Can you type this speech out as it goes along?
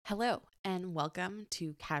Hello, and welcome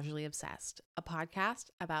to Casually Obsessed, a podcast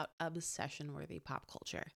about obsession-worthy pop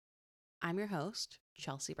culture. I'm your host,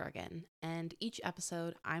 Chelsea Bergen, and each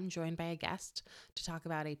episode I'm joined by a guest to talk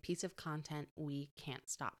about a piece of content we can't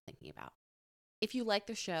stop thinking about. If you like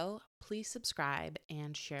the show, please subscribe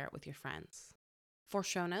and share it with your friends. For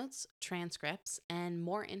show notes, transcripts, and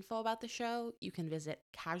more info about the show, you can visit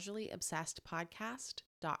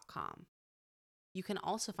casuallyobsessedpodcast.com. You can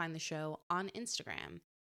also find the show on Instagram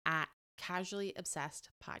at Casually Obsessed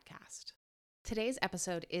Podcast. Today's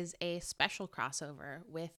episode is a special crossover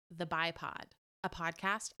with The BiPod, a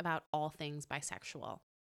podcast about all things bisexual.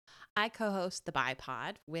 I co-host The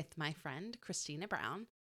BiPod with my friend Christina Brown,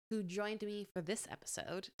 who joined me for this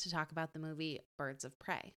episode to talk about the movie Birds of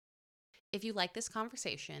Prey. If you like this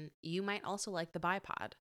conversation, you might also like The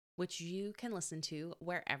BiPod, which you can listen to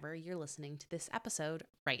wherever you're listening to this episode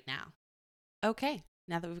right now. Okay,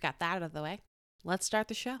 now that we've got that out of the way, let's start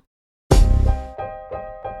the show.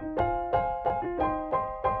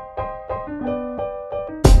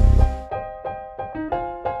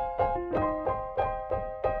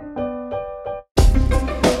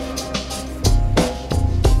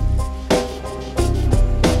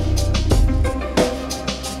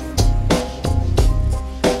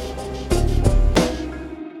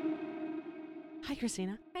 Hi,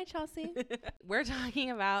 Christina. Hi, Chelsea. We're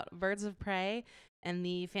talking about Birds of Prey and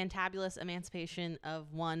the fantabulous emancipation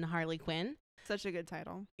of one Harley Quinn. Such a good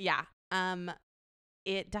title. Yeah.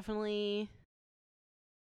 It definitely,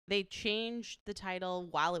 they changed the title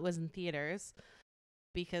while it was in theaters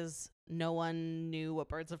because no one knew what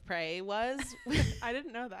Birds of Prey was. I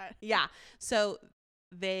didn't know that. Yeah. So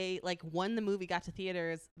they, when the movie got to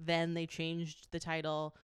theaters, then they changed the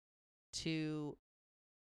title to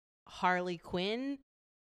Harley Quinn,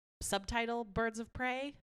 subtitle Birds of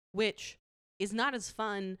Prey, which is not as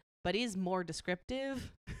fun, but is more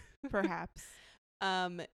descriptive. Perhaps.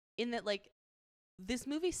 In that, this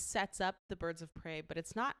movie sets up the Birds of Prey, but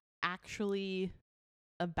it's not actually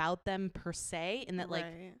about them per se, in that,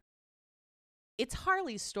 Right. it's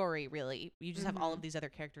Harley's story, really. You just have all of Mhm. these other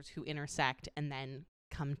characters who intersect and then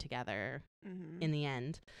come together Mhm. in the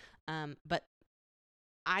end. But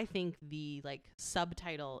I think the,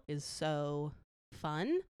 subtitle is so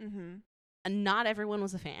fun. Mhm. And not everyone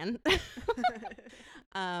was a fan.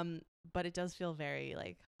 But it does feel very,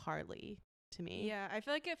 Harley to me. Yeah, I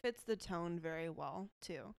feel like it fits the tone very well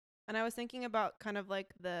too. And I was thinking about kind of wow,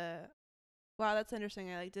 that's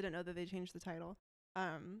interesting. I didn't know that they changed the title.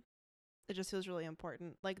 It just feels really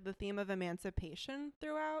important. Like the theme of emancipation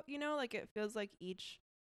throughout, it feels like each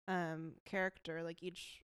character,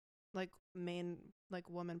 each main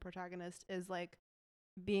woman protagonist is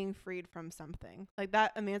being freed from something. Like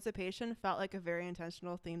that emancipation felt like a very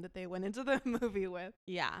intentional theme that they went into the movie with.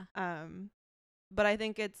 Yeah. But I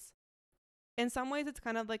think it's, in some ways it's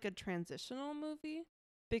kind of like a transitional movie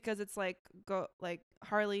because it's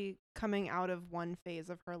Harley coming out of one phase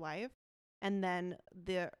of her life and then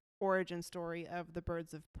the origin story of the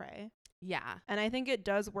Birds of Prey. Yeah. And I think it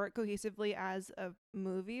does work cohesively as a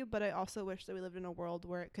movie, but I also wish that we lived in a world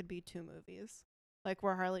where it could be two movies. Like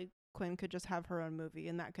where Harley Quinn could just have her own movie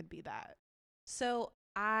and that could be that. So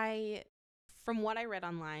from what I read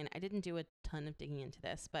online, I didn't do a ton of digging into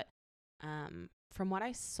this, but from what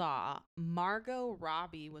I saw, Margot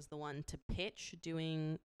Robbie was the one to pitch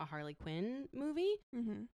doing a Harley Quinn movie.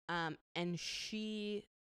 Mm-hmm. And she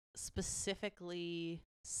specifically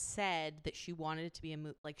said that she wanted it to be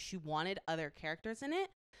she wanted other characters in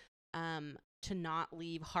it, to not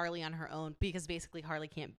leave Harley on her own, because basically Harley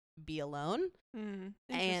can't be alone.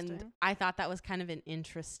 And I thought that was kind of an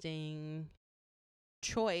interesting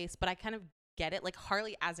choice, but I kind of get it. Like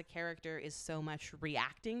Harley as a character is so much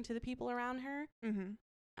reacting to the people around her, and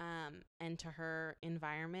to her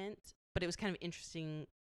environment. But it was kind of interesting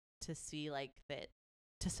to see that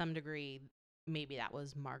to some degree, maybe that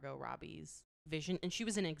was Margot Robbie's vision, and she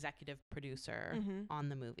was an executive producer on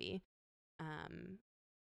the movie.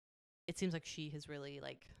 It seems like she has really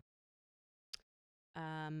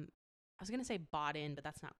I was gonna say bought in, but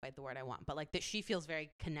that's not quite the word I want. But that she feels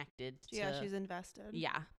very connected to. Yeah, she's invested.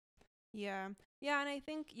 Yeah. And I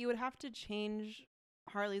think you would have to change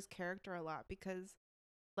Harley's character a lot because,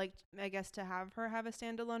 I guess to have her have a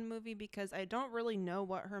standalone movie, because I don't really know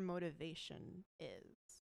what her motivation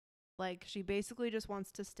is. She basically just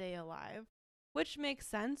wants to stay alive, which makes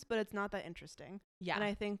sense, but it's not that interesting. Yeah. And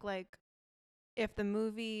I think if the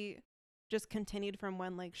movie just continued from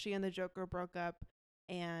when she and the Joker broke up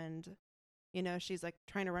and she's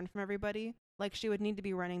trying to run from everybody, she would need to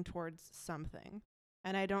be running towards something.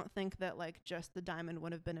 And I don't think that just the diamond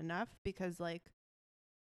would have been enough, because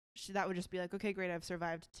that would just be like, okay, great, I've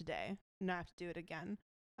survived today, not have to do it again.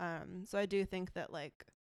 So I do think that like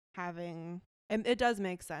having, and it does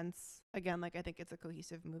make sense. Again, like I think it's a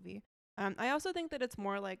cohesive movie. I also think that it's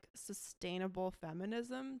more like sustainable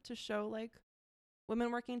feminism to show like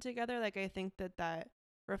women working together. Like I think that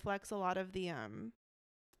reflects a lot of the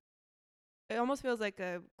it almost feels like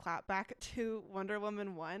a clapback to Wonder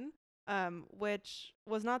Woman 1, which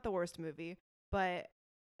was not the worst movie, but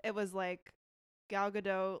it was like Gal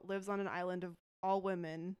Gadot lives on an island of all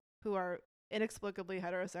women who are inexplicably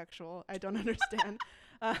heterosexual. I don't understand.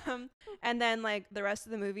 And then like the rest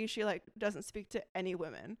of the movie, she like doesn't speak to any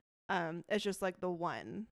women. It's just like the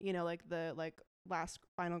one, you know, like the like last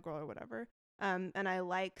final girl or whatever. And I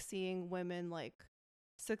like seeing women like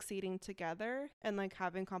succeeding together and like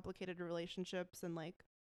having complicated relationships and like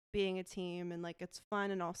being a team, and like it's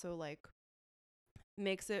fun and also like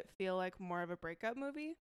makes it feel like more of a breakup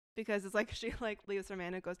movie because it's like she like leaves her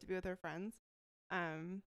man and goes to be with her friends.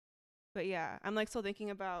 Um but yeah, I'm like still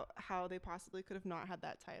thinking about how they possibly could have not had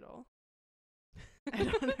that title. I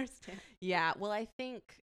don't understand. Yeah, well, I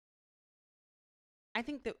think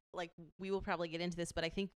that like we will probably get into this, but I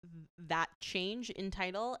think that change in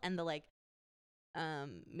title and the like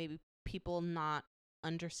maybe people not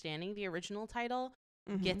understanding the original title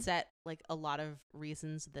gets at like a lot of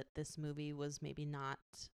reasons that this movie was maybe not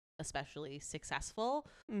especially successful.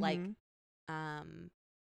 Like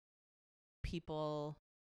people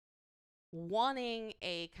wanting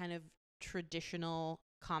a kind of traditional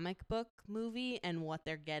comic book movie, and what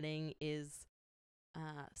they're getting is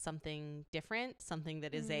something different, something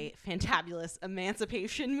that is a fantabulous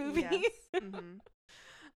emancipation movie. Yes.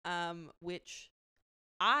 Which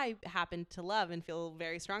I happen to love and feel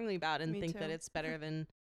very strongly about, and think that it's better than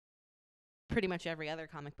pretty much every other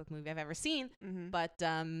comic book movie I've ever seen. But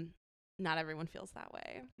not everyone feels that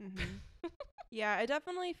way. Yeah, it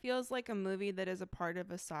definitely feels like a movie that is a part of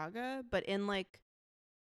a saga, but in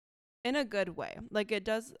a good way. Like it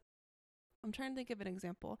does. I'm trying to think of an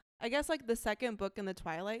example. I guess like the second book in the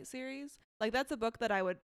Twilight series, like that's a book that I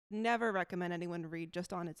would never recommend anyone read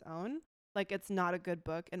just on its own. Like it's not a good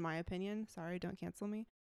book in my opinion. Sorry, don't cancel me.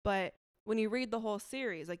 But when you read the whole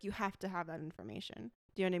series, like you have to have that information.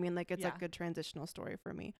 Do you know what I mean? Like it's like a transitional story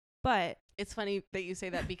for me. But it's funny that you say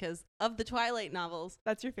that because of the Twilight novels,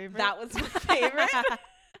 that's your favorite. That was my favorite.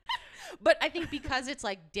 But I think because it's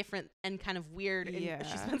like different and kind of weird, and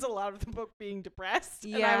she spends a lot of the book being depressed.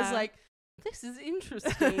 Yeah. And I was like, this is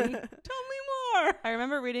interesting. Tell me more. I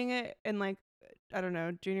remember reading it in like, I don't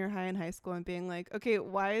know, junior high and high school and being like, okay,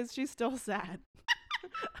 why is she still sad?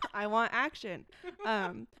 I want action.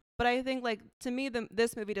 But I think like to me,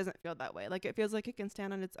 this movie doesn't feel that way. Like it feels like it can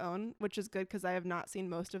stand on its own, which is good because I have not seen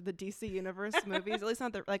most of the DC Universe movies. At least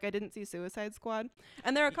not like I didn't see Suicide Squad.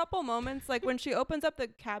 And there are a couple moments like when she opens up the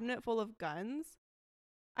cabinet full of guns,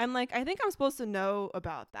 I'm like, I think I'm supposed to know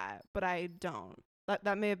about that, but I don't.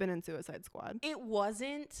 That may have been in Suicide Squad. It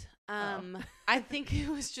wasn't. I think it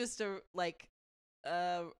was just a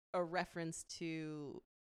reference to,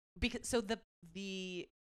 because so the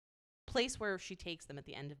place where she takes them at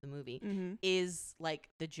the end of the movie is like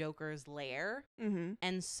the Joker's lair,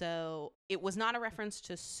 and so it was not a reference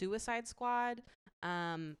to Suicide Squad,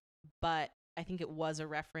 but I think it was a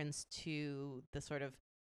reference to the sort of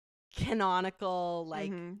canonical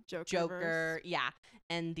like Joker,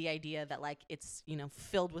 and the idea that like it's, you know,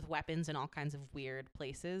 filled with weapons in all kinds of weird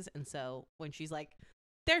places. And so when she's like,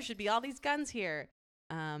 there should be all these guns here,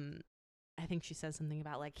 I think she says something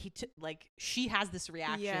about like like she has this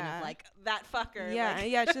reaction of like, that fucker.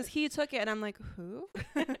 It's just he took it, and I'm like, who?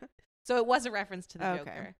 So it was a reference to the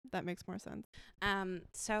Joker. That makes more sense.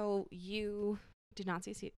 So you did not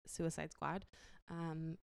see Suicide Squad.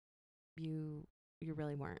 You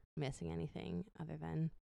really weren't missing anything other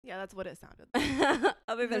than that's what it sounded like.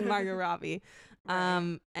 Other than Margot Robbie.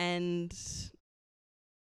 Right. And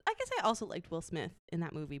I guess I also liked Will Smith in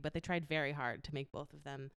that movie, but they tried very hard to make both of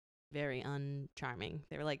them very uncharming.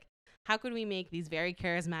 They were like, how could we make these very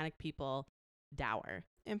charismatic people dour?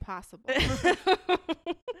 Impossible.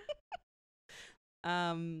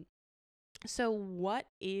 So what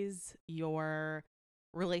is your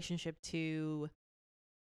relationship to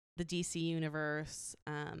the DC universe,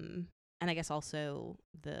 and I guess also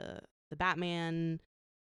the Batman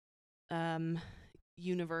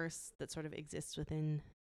universe that sort of exists within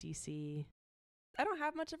DC? I don't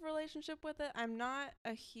have much of a relationship with it. I'm not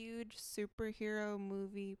a huge superhero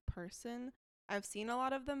movie person. I've seen a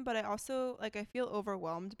lot of them, but I also like I feel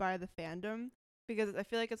overwhelmed by the fandom, because I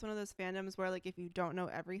feel like it's one of those fandoms where like if you don't know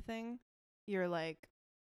everything, you're like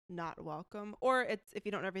not welcome, or it's if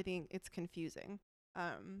you don't know everything, it's confusing.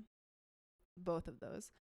 Both of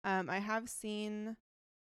those. I have seen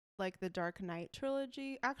like the Dark Knight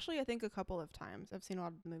trilogy. Actually, I think a couple of times. I've seen a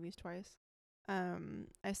lot of the movies twice.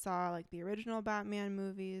 I saw like the original Batman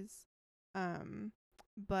movies.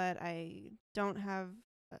 But I don't have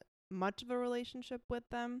much of a relationship with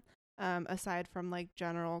them, aside from like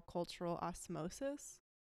general cultural osmosis.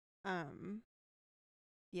 Um,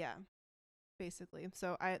 yeah, basically.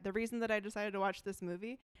 So the reason that I decided to watch this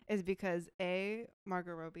movie is because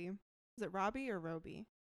Margot Robbie. Is it Robbie or Robbie?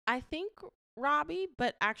 I think Robbie,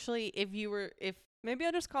 but actually, if Maybe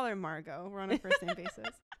I'll just call her Margot. We're on a first name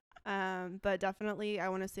basis. But definitely I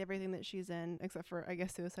want to see everything that she's in, except for I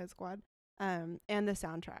guess Suicide Squad. And the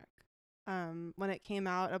soundtrack. When it came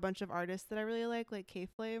out, a bunch of artists that I really like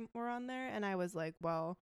K-Flame were on there, and I was like,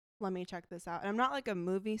 well, let me check this out. And I'm not like a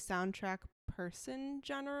movie soundtrack person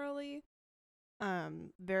generally.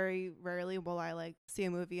 Very rarely will I like see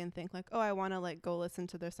a movie and think like, oh, I want to like go listen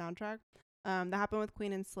to their soundtrack. That happened with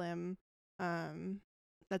Queen and Slim.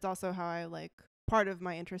 That's also how I like part of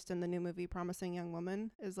my interest in the new movie Promising Young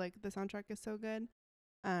Woman is like the soundtrack is so good.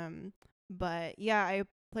 But yeah, I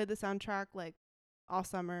played the soundtrack like all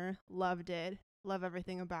summer, loved it, love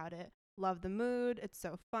everything about it, love the mood. It's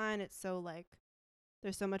so fun. It's so like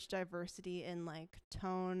there's so much diversity in like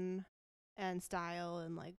tone and style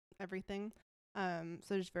and like everything.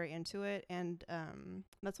 So just very into it, and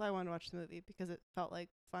that's why I wanted to watch the movie because it felt like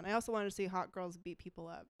fun. I also wanted to see hot girls beat people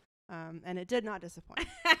up, and it did not disappoint.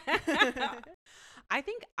 I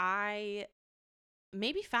think I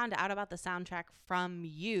maybe found out about the soundtrack from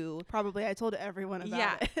you. Probably, I told everyone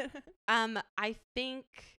about it. I think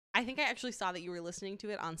I actually saw that you were listening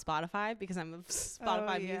to it on Spotify because I'm a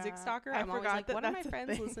Spotify music stalker. I'm always like, what are my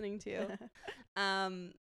friends listening to?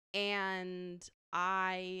 And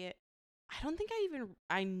I don't think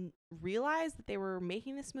I realized that they were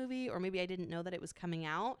making this movie, or maybe I didn't know that it was coming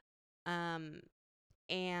out. And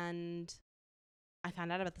I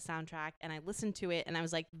found out about the soundtrack and I listened to it and I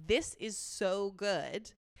was like, this is so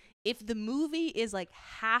good. If the movie is like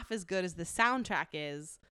half as good as the soundtrack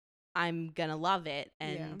is, I'm gonna love it.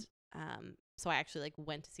 And so I actually like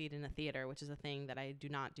went to see it in a theater, which is a thing that I do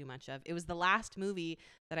not do much of. It was the last movie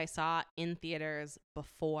that I saw in theaters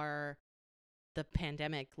before the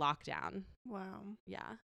pandemic lockdown. Wow.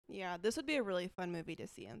 Yeah. Yeah, this would be a really fun movie to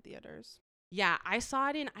see in theaters. Yeah, I saw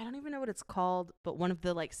it in, I don't even know what it's called, but one of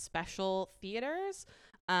the like special theaters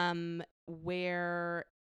where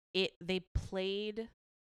they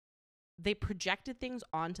projected things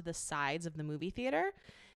onto the sides of the movie theater.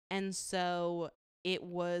 And so it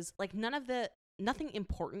was like nothing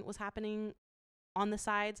important was happening on the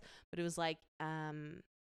sides, but it was like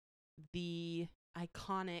the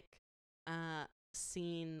iconic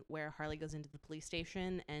scene where Harley goes into the police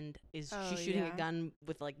station and she's shooting a gun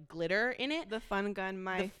with like glitter in it. The fun gun,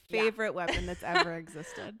 my favorite weapon that's ever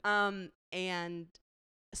existed. And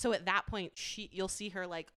so at that point you'll see her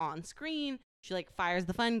like on screen, she like fires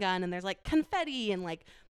the fun gun and there's like confetti and like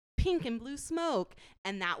pink and blue smoke,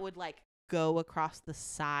 and that would like go across the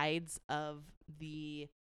sides of the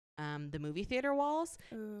movie theater walls.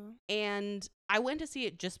 Ooh. And I went to see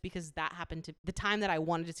it just because that happened to the time that I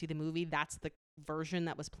wanted to see the movie. That's the version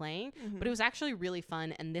that was playing, but it was actually really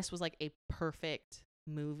fun. And this was like a perfect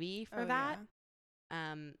movie for that.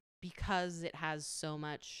 Yeah. Because it has so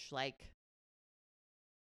much like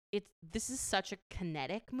this is such a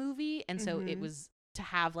kinetic movie. And so it was to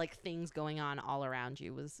have like things going on all around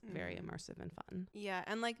you was very immersive and fun. Yeah.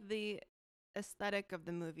 And like the aesthetic of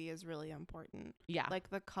the movie is really important. Yeah. Like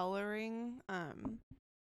the coloring,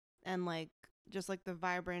 and like just like the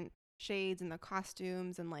vibrant shades and the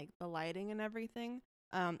costumes and like the lighting and everything.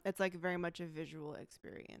 It's like very much a visual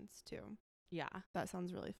experience too. Yeah. That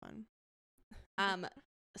sounds really fun.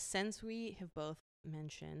 Since we have both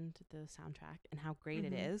mentioned the soundtrack and how great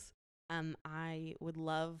it is, I would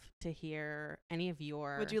love to hear any of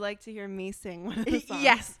your... Would you like to hear me sing one of the songs?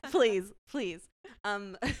 Yes, please.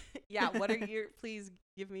 Yeah, what are your... Please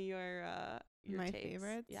give me your my takes.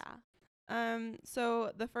 favorites? Yeah.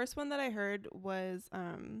 So the first one that I heard was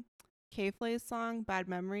K-Flay's song, Bad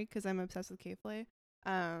Memory, because I'm obsessed with K-Flay.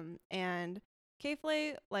 And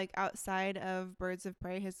K-Flay, like outside of Birds of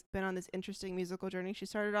Prey, has been on this interesting musical journey. She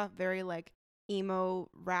started off very like emo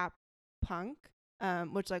rap punk,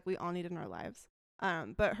 which like we all need in our lives.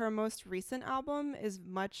 But her most recent album is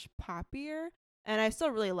much poppier, and I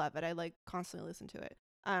still really love it. I like constantly listen to it.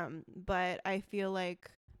 But I feel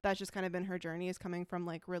like that's just kind of been her journey, is coming from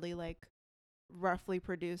like really like roughly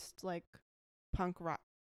produced like punk rap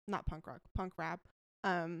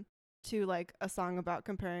to like a song about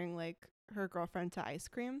comparing like her girlfriend to ice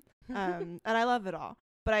cream. And I love it all.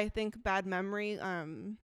 But I think Bad Memory,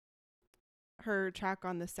 her track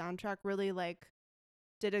on the soundtrack really like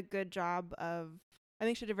did a good job of, I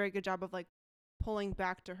think she did a very good job of like pulling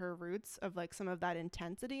back to her roots of like some of that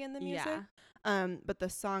intensity in the music. But the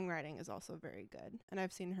songwriting is also very good. And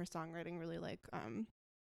I've seen her songwriting really like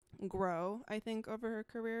grow, I think, over her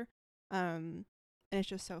career. And it's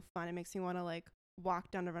just so fun. It makes me want to like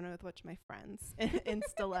walk down the runway with a bunch of my friends in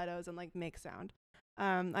stilettos and like make sound.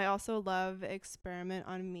 I also love Experiment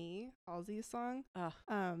on Me, Halsey's song.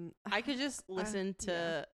 I could just listen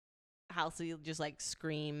to Halsey just like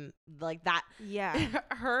scream like that. Yeah.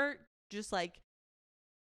 Her just like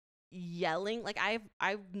yelling. Like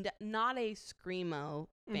not a screamo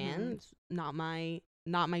fan. It's not my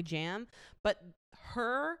jam, but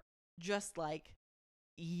her just like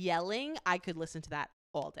yelling, I could listen to that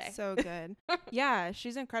all day. So good. Yeah,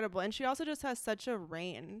 she's incredible. And she also just has such a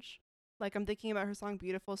range. Like I'm thinking about her song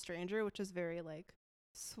Beautiful Stranger, which is very like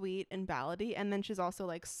sweet and ballady, and then she's also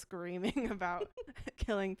like screaming about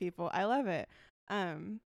killing people. I love it.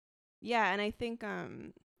 Yeah, and I think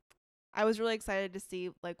I was really excited to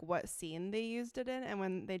see like what scene they used it in, and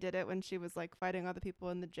when they did it when she was like fighting other people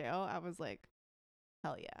in the jail, I was like,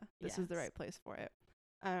 hell yeah, this is the right place for it.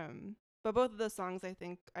 But both of those songs, I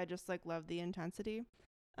think I just like love the intensity.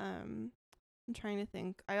 I'm trying to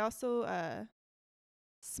think. I also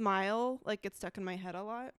Smile like gets stuck in my head a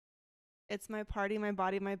lot. It's my party, my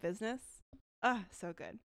body, my business. So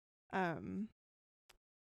good. I'm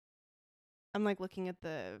like looking at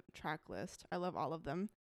the track list. I love all of them.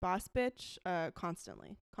 Boss Bitch,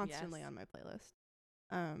 constantly on my playlist.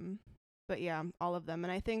 But yeah, all of them.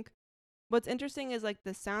 And I think what's interesting is like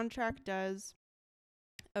the soundtrack does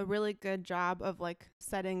a really good job of like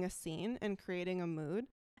setting a scene and creating a mood.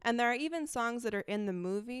 And there are even songs that are in the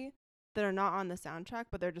movie that are not on the soundtrack,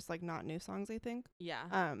 but they're just like not new songs, I think. Yeah.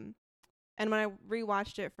 And when I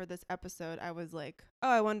rewatched it for this episode, I was like, oh,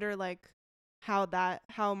 I wonder like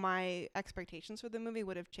how my expectations for the movie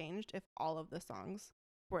would have changed if all of the songs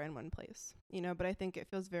were in one place, you know. But I think it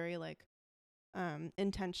feels very like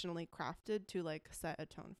intentionally crafted to like set a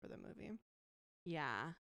tone for the movie.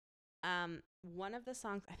 Yeah. One of the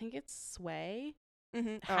songs, I think it's Sway,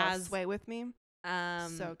 has Sway With Me.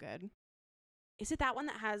 So good. Is it that one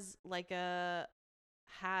that has like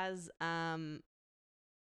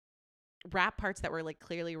rap parts that were like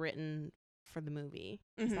clearly written for the movie?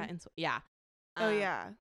 Is that yeah. Yeah.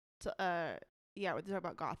 Yeah, we're talking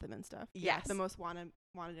about Gotham and stuff. Yes. Yeah, the most wanted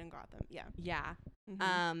in Gotham. Yeah. Yeah.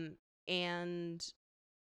 And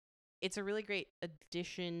it's a really great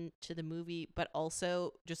addition to the movie, but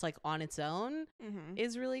also just like on its own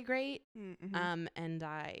is really great. And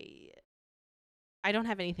I don't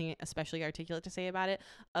have anything especially articulate to say about it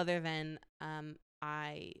other than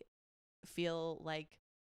I feel like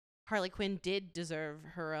Harley Quinn did deserve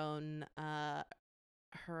her own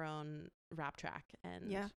rap track,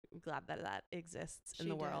 and I'm glad that exists in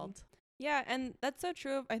the world. Yeah, and that's so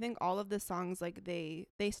true of I think all of the songs, like they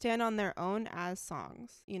stand on their own as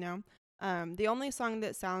songs, you know. The only song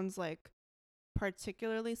that sounds like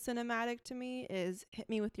particularly cinematic to me is Hit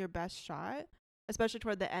Me With Your Best Shot, especially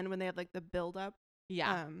toward the end when they have like the build up.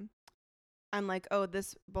 Yeah. I'm like, oh,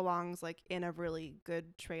 this belongs like in a really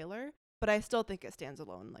good trailer, but I still think it stands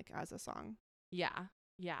alone like as a song. Yeah.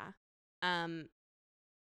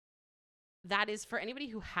 That is, for anybody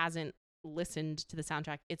who hasn't listened to the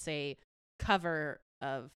soundtrack, it's a cover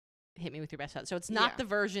of Hit Me With Your Best Shot. So it's not the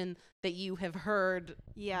version that you have heard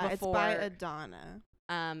before. It's by Adana.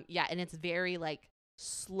 And it's very like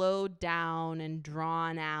slowed down and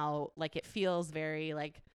drawn out. Like it feels very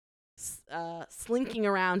like slinking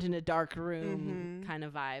around in a dark room kind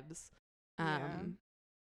of vibes. Yeah,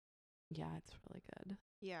 it's really good.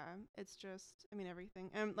 Yeah, it's just, I mean, everything.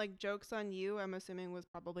 Like Joke's on You, I'm assuming was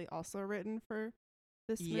probably also written for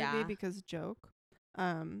this movie because Joke.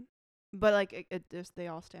 But like it just, they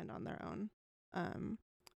all stand on their own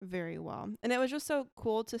very well. And it was just so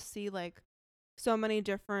cool to see like so many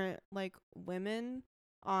different like women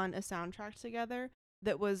on a soundtrack together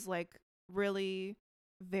that was like really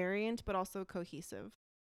variant but also cohesive.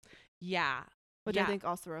 Yeah. Which I think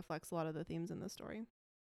also reflects a lot of the themes in the story.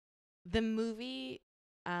 The movie,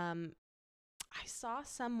 I saw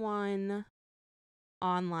someone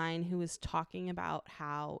online who was talking about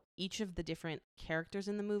how each of the different characters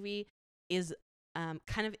in the movie is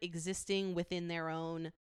kind of existing within their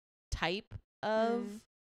own type of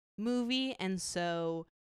movie. And so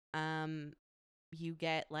you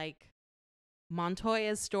get like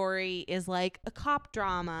Montoya's story is like a cop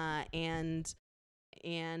drama, and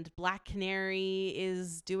Black Canary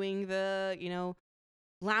is doing the, you know,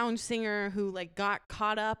 lounge singer who like got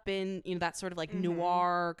caught up in, you know, that sort of like Mhm.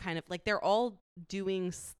 noir kind of like, they're all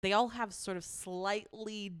doing they all have sort of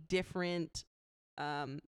slightly different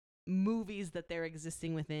movies that they're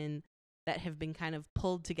existing within that have been kind of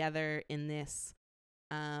pulled together in this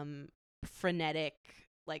frenetic,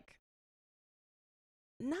 like,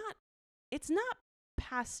 not, it's not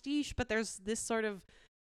pastiche, but there's this sort of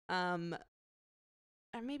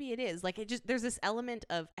or maybe it is, like, it just, there's this element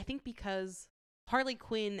of, I think because Harley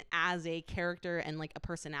Quinn as a character and like a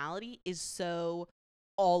personality is so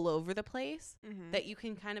all over the place Mhm. that you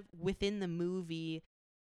can kind of within the movie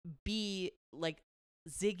be like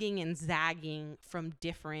zigging and zagging from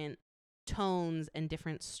different tones and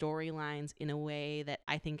different storylines in a way that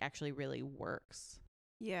I think actually really works.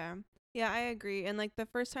 Yeah. Yeah, I agree. And like the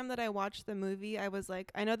first time that I watched the movie, I was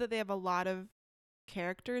like, I know that they have a lot of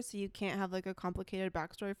characters, so you can't have like a complicated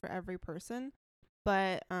backstory for every person.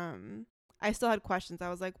 But I still had questions. I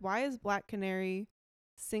was like, why is Black Canary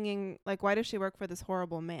singing, like why does she work for this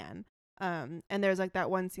horrible man? And there's like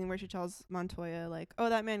that one scene where she tells Montoya like, "Oh,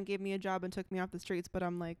 that man gave me a job and took me off the streets." But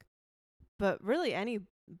I'm like, but really any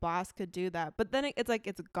boss could do that. But then it's like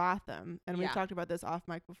it's Gotham, and we've Yeah. talked about this off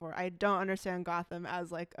mic before. I don't understand Gotham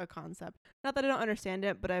as like a concept. Not that I don't understand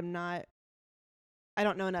it, but I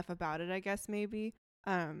don't know enough about it, I guess maybe.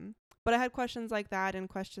 But I had questions like that and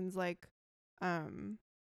questions like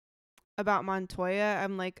about Montoya.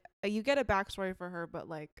 I'm like, you get a backstory for her, but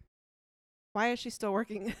like why is she still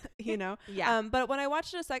working, you know? Yeah. But when I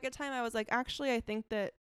watched it a second time, I was like, actually I think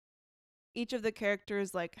that each of the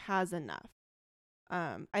characters like has enough.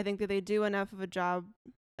 I think that they do enough of a job,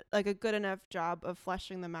 like a good enough job of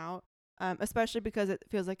fleshing them out, especially because it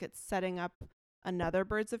feels like it's setting up another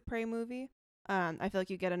Birds of Prey movie. I feel like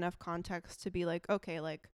you get enough context to be like, okay,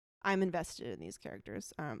 like I'm invested in these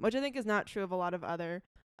characters, which I think is not true of a lot of other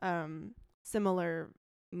similar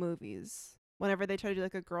movies. Whenever they try to do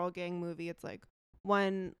like a girl gang movie, it's like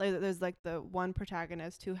there's like the one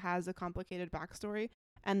protagonist who has a complicated backstory,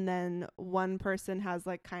 and then one person has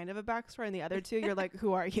like kind of a backstory, and the other two you're like,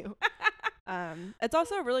 who are you? It's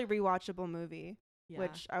also a really rewatchable movie, Yeah.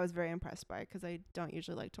 which I was very impressed by because I don't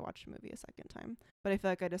usually like to watch a movie a second time, but I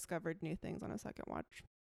feel like I discovered new things on a second watch.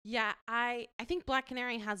 Yeah, I think Black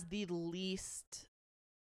Canary has the least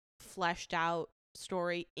fleshed out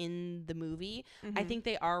story in the movie. I Mhm. think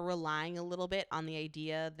they are relying a little bit on the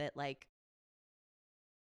idea that like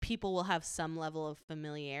people will have some level of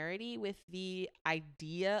familiarity with the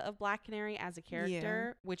idea of Black Canary as a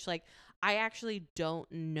character, which like I actually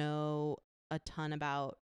don't know a ton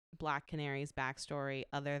about Black Canary's backstory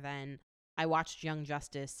other than I watched Young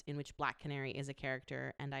Justice, in which Black Canary is a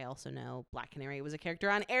character, and I also know Black Canary was a character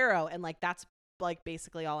on Arrow, and like that's like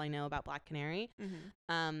basically all I know about Black Canary.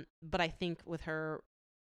 But I think with her,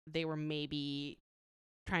 they were maybe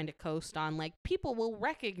trying to coast on like people will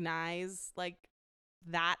recognize like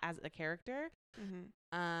that as a character.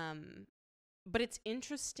 But it's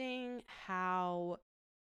interesting how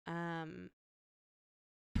I'm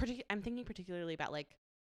thinking particularly about like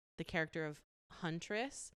the character of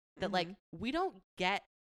Huntress, that like we don't get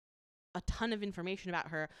a ton of information about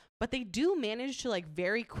her, but they do manage to like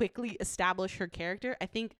very quickly establish her character. I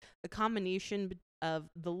think the combination of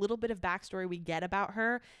the little bit of backstory we get about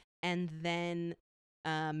her and then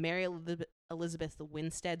Mary Elizabeth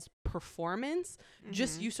Winstead's performance,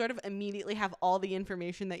 just you sort of immediately have all the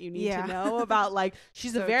information that you need to know about like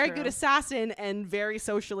she's So a very true. good assassin and very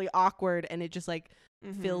socially awkward, and it just like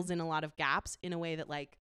fills in a lot of gaps in a way that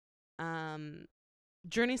like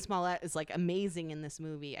Journey Smollett is like amazing in this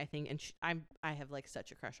movie, I think, and I have like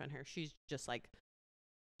such a crush on her. She's just like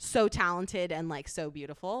so talented and like so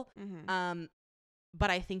beautiful. But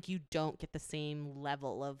I think you don't get the same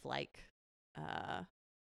level of like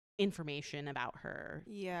information about her.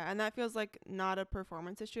 Yeah, and that feels like not a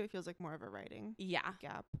performance issue. It feels like more of a writing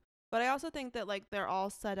gap. But I also think that like they're all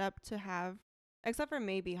set up to have, except for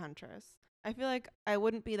maybe Huntress. I feel like I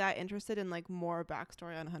wouldn't be that interested in like more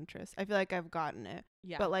backstory on Huntress. I feel like I've gotten it.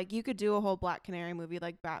 Yeah. But like you could do a whole Black Canary movie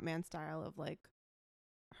like Batman style of like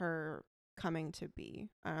her coming to be.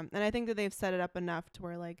 And I think that they've set it up enough to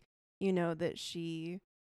where like you know that she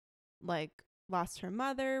like lost her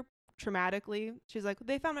mother traumatically. She's like,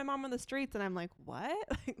 they found my mom on the streets, and I'm like, what?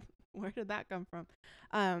 Like, where did that come from?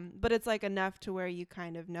 But it's like enough to where you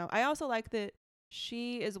kind of know. I also like that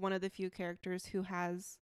she is one of the few characters who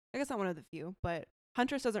has, I guess not one of the few, but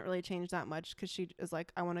Huntress doesn't really change that much because she is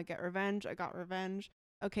like, I want to get revenge. I got revenge.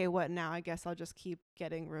 Okay, what now? I guess I'll just keep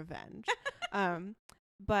getting revenge.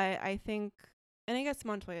 But I think, and I guess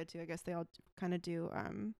Montoya too, I guess they all kind of do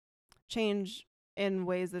change in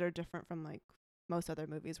ways that are different from like most other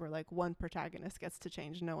movies where like one protagonist gets to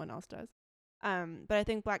change, no one else does. But I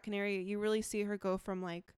think Black Canary, you really see her go from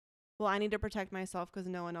like, well, I need to protect myself because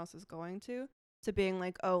no one else is going to being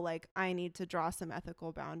like, oh, like I need to draw some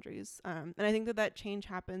ethical boundaries. And I think that change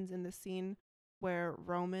happens in the scene where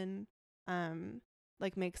Roman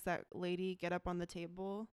like makes that lady get up on the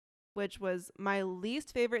table, which was my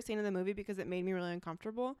least favorite scene in the movie because it made me really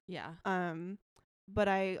uncomfortable. Yeah. But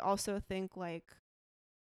I also think like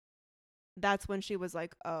that's when she was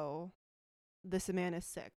like, oh, this man is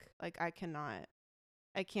sick. Like I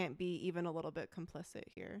can't be even a little bit complicit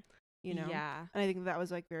here, you know? Yeah. And I think that was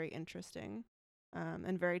like very interesting,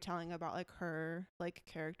 and very telling about like her like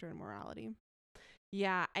character and morality.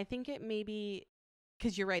 Yeah, I think it maybe,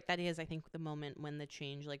 because you're right, that is, I think, the moment when the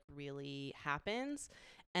change like really happens.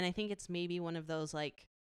 And I think it's maybe one of those like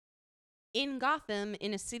in Gotham,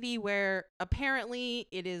 in a city where apparently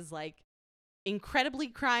it is like incredibly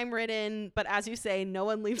crime ridden, but as you say, no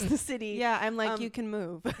one leaves the city. Yeah, I'm like, you can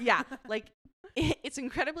move. Yeah, like it's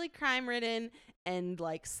incredibly crime ridden and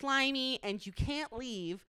like slimy, and you can't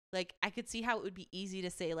leave. Like I could see how it would be easy to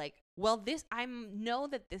say like, well, this I know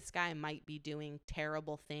that this guy might be doing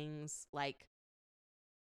terrible things like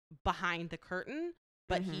behind the curtain,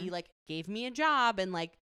 but he like gave me a job, and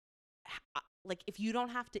like if you don't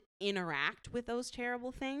have to interact with those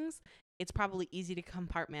terrible things, it's probably easy to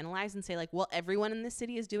compartmentalize and say like, well, everyone in this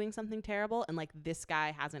city is doing something terrible, and like this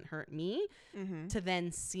guy hasn't hurt me. To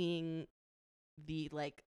then seeing the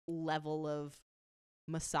like level of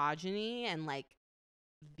misogyny and like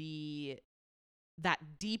that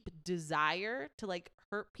deep desire to like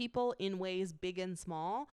hurt people in ways big and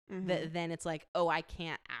small, that then it's like, oh, I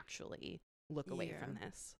can't actually look away from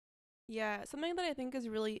this. Yeah, something that I think is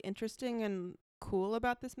really interesting and cool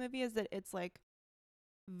about this movie is that it's like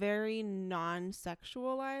very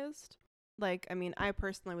non-sexualized. Like, I mean, I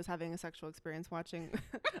personally was having a sexual experience watching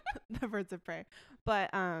The Birds of Prey,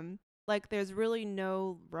 but like there's really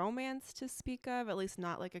no romance to speak of, at least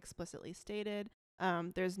not like explicitly stated.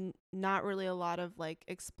 There's not really a lot of like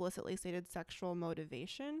explicitly stated sexual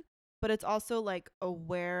motivation, but it's also like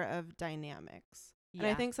aware of dynamics. Yeah.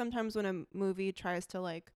 And I think sometimes when a movie tries to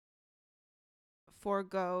like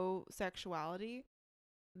forego sexuality,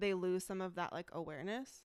 they lose some of that like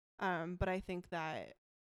awareness. But I think that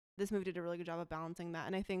this movie did a really good job of balancing that.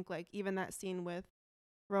 And I think like even that scene with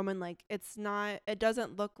Roman, like it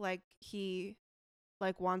doesn't look like he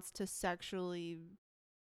like wants to sexually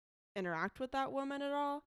interact with that woman at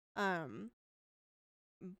all.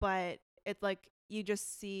 But it's like you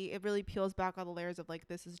just see it really peels back all the layers of like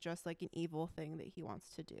this is just like an evil thing that he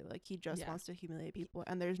wants to do. Like he just wants to humiliate people,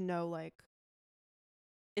 and there's no like,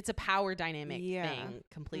 it's a power dynamic thing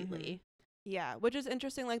completely. Yeah, which is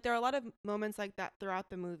interesting. Like there are a lot of moments like that throughout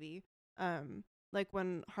the movie. Like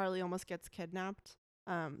when Harley almost gets kidnapped.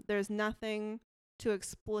 There's nothing to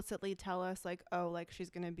explicitly tell us like, oh, like she's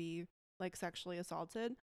gonna be like sexually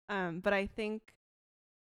assaulted. But I think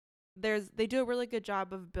they do a really good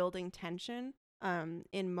job of building tension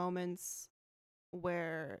in moments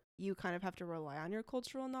where you kind of have to rely on your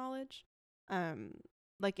cultural knowledge.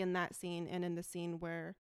 Like in that scene, and in the scene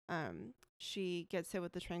where she gets hit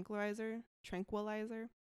with the tranquilizer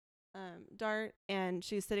dart, and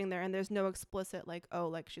she's sitting there, and there's no explicit like, oh,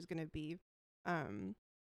 like she's gonna be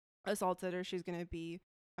assaulted, or she's gonna be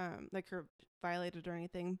like her violated or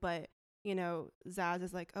anything, but you know, Zaz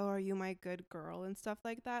is like, oh, are you my good girl, and stuff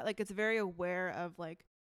like that. Like it's very aware of like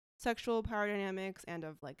sexual power dynamics and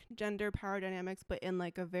of like gender power dynamics, but in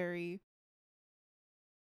like a very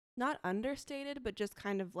not understated, but just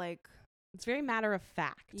kind of like, it's very matter of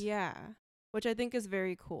fact. Yeah, which I think is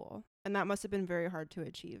very cool, and that must have been very hard to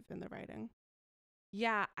achieve in the writing.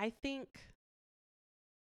 Yeah, I think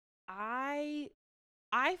I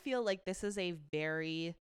feel like this is a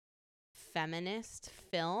very feminist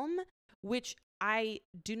film, which I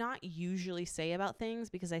do not usually say about things,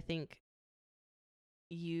 because I think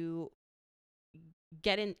you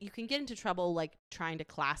can get into trouble like trying to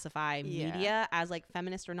classify media as like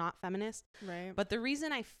feminist or not feminist. Right. But the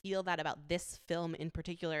reason I feel that about this film in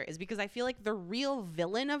particular is because I feel like the real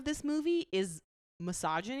villain of this movie is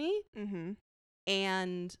misogyny.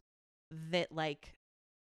 And that like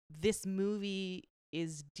this movie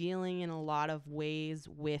is dealing in a lot of ways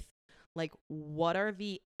with like what are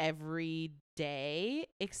the everyday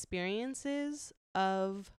experiences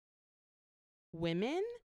of women,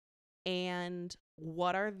 and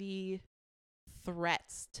what are the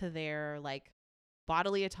threats to their like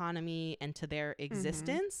bodily autonomy and to their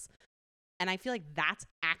existence. And I feel like that's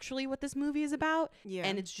actually what this movie is about. Yeah.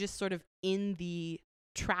 And it's just sort of in the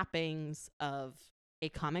trappings of a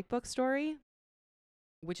comic book story,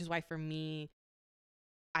 which is why for me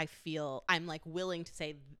I'm like willing to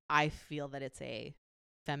say I feel that it's a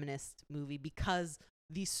feminist movie because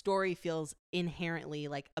the story feels inherently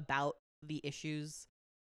like about the issues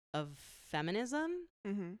of feminism.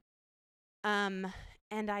 Mm-hmm.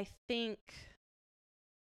 And I think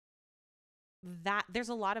that there's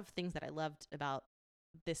a lot of things that I loved about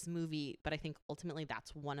this movie, but I think ultimately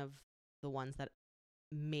that's one of the ones that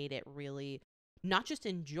made it really not just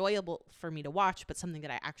enjoyable for me to watch, but something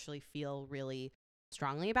that I actually feel really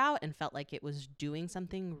strongly about and felt like it was doing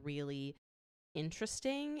something really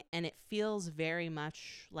interesting. And it feels very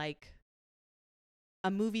much like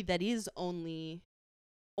a movie that is only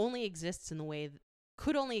exists in the way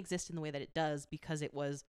could only exist in the way that it does because it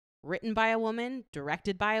was written by a woman,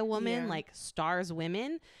 directed by a woman, Yeah. like stars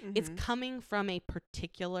women. It's Mm-hmm. coming from a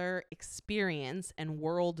particular experience and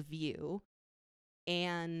worldview.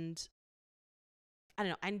 And I don't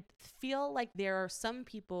know, I feel like there are some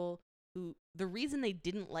people who the reason they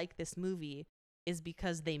didn't like this movie is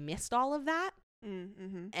because they missed all of that.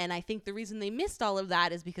 Mm-hmm. And I think the reason they missed all of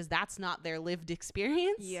that is because that's not their lived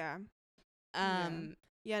experience. Yeah. Yeah,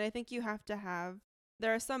 and I think you have to have.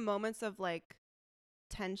 There are some moments of like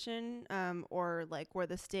tension, or like where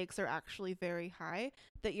the stakes are actually very high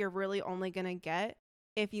that you're really only gonna get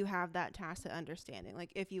if you have that tacit understanding.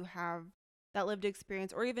 Like if you have that lived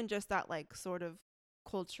experience, or even just that like sort of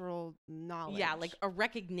cultural knowledge. Yeah, like a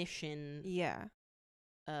recognition Yeah,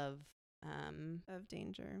 of of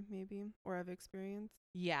danger maybe, or of experience.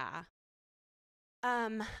 yeah.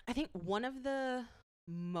 I think one of the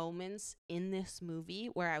moments in this movie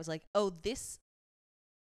where I was like, "Oh, this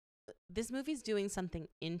movie's doing something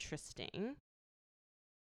interesting."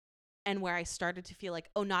 And where I started to feel like,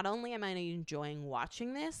 "Oh, not only am I enjoying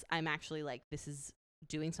watching this, I'm actually like this is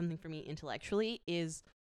doing something for me intellectually," is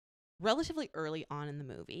relatively early on in the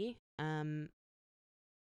movie.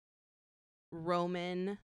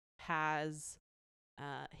 Roman has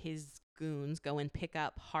his goons go and pick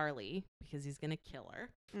up Harley because he's gonna kill her.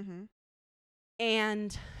 Mm-hmm.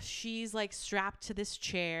 And she's like strapped to this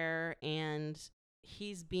chair and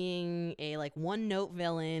he's being a like one note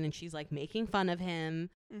villain and she's like making fun of him.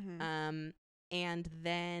 Mm-hmm. And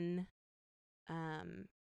then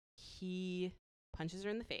he punches her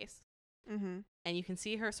in the face. Mm-hmm. And you can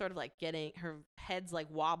see her sort of like getting her head's like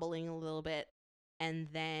wobbling a little bit. And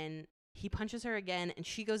then he punches her again and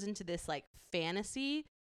she goes into this like fantasy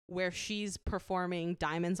where she's performing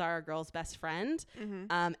Diamonds Are a Girl's Best Friend.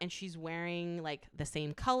 Mm-hmm. And she's wearing like the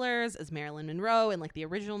same colors as Marilyn Monroe and like the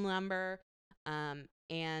original number.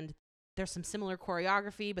 And there's some similar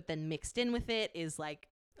choreography, but then mixed in with it is like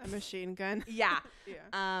A machine gun. yeah.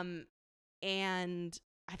 Yeah. And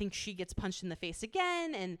I think she gets punched in the face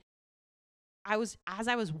again. And as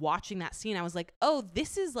I was watching that scene, I was like, oh,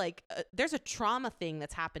 this is like, there's a trauma thing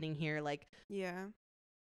that's happening here. Like, Yeah.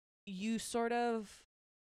 you sort of,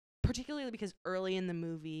 particularly because early in the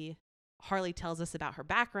movie, Harley tells us about her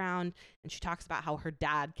background and she talks about how her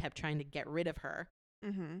dad kept trying to get rid of her.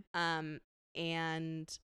 Mm-hmm.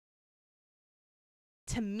 And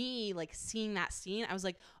to me, like seeing that scene, I was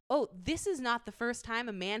like, oh, this is not the first time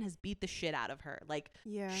a man has beat the shit out of her. Like,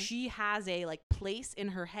 Yeah. she has a like place in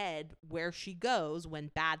her head where she goes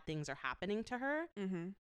when bad things are happening to her. Mm-hmm.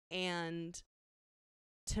 And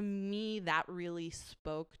to me, that really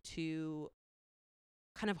spoke to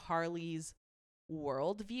kind of Harley's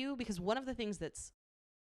worldview, because one of the things that's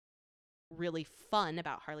really fun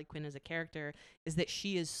about Harley Quinn as a character is that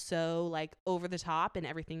she is so like over the top and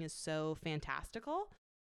everything is so fantastical.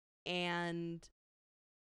 And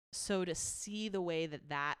so to see the way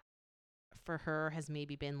that for her has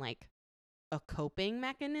maybe been like a coping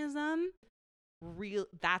mechanism,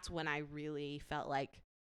 that's when I really felt like,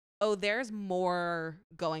 oh, there's more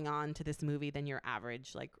going on to this movie than your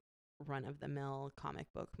average like run of the mill comic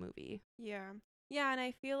book movie. Yeah. Yeah, and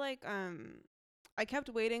I feel like I kept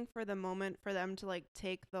waiting for the moment for them to like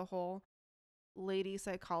take the whole lady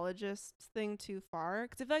psychologist thing too far,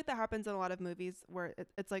 cuz I feel like that happens in a lot of movies where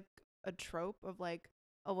it's like a trope of like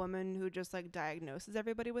a woman who just like diagnoses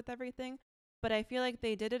everybody with everything. But I feel like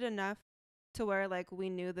they did it enough to where like we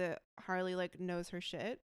knew that Harley like knows her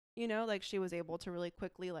shit, like she was able to really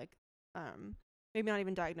quickly like maybe not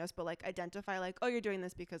even diagnose but like identify like, oh, you're doing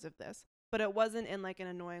this because of this. But it wasn't in like an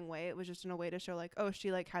annoying way. It was just in a way to show like, oh,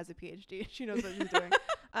 she like has a PhD. She knows what she's doing.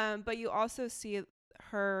 But you also see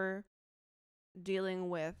her dealing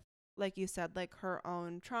with, like you said, like her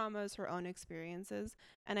own traumas, her own experiences.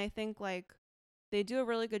 And I think like they do a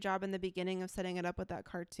really good job in the beginning of setting it up with that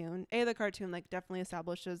cartoon. The cartoon like definitely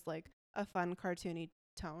establishes like a fun cartoony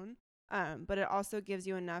tone. But it also gives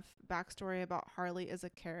you enough backstory about Harley as a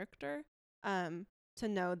character, to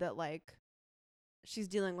know that like she's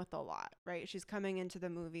dealing with a lot, right? She's coming into the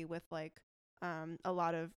movie with like a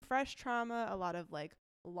lot of fresh trauma, a lot of like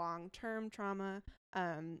long-term trauma,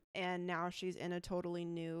 and now she's in a totally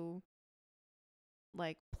new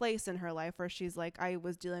like place in her life where she's like, I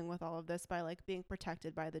was dealing with all of this by like being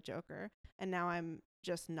protected by the Joker, and now I'm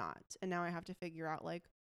just not, and now I have to figure out like,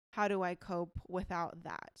 how do I cope without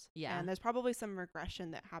that? Yeah. And there's probably some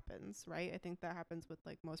regression that happens, right? I think that happens with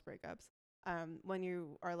like most breakups. When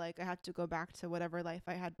you are like, I have to go back to whatever life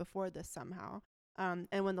I had before this somehow. And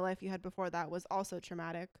when the life you had before that was also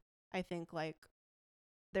traumatic, I think like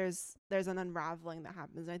there's an unraveling that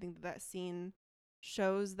happens. And I think that scene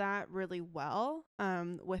shows that really well,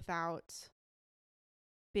 without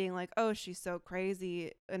being like, oh, she's so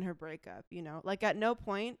crazy in her breakup, you know? Like at no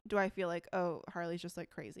point do I feel like, oh, Harley's just like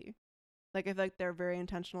crazy. Like I feel like they're very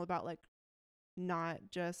intentional about like not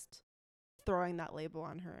just throwing that label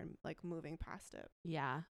on her and like moving past it.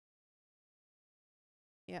 Yeah.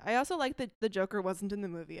 Yeah. I also like that the Joker wasn't in the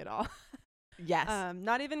movie at all. Yes.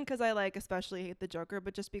 Not even because I like especially hate the Joker,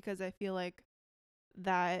 but just because I feel like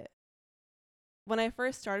that when I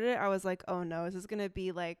first started it, I was like, oh no, is this gonna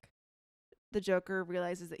be like the Joker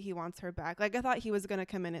realizes that he wants her back? Like I thought he was gonna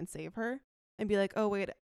come in and save her and be like, oh wait,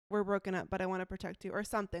 we're broken up, but I want to protect you or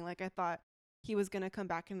something. Like I thought he was gonna come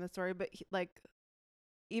back in the story, but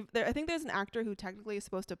I think there's an actor who technically is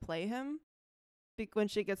supposed to play him when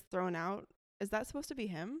she gets thrown out. Is that supposed to be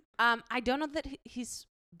him? I don't know that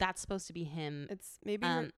that's supposed to be him. It's maybe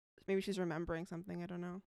maybe she's remembering something. I don't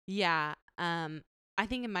know. Yeah. I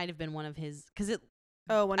think it might have been one of his, because it.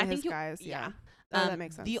 Oh, one of his guys. Yeah. Oh, that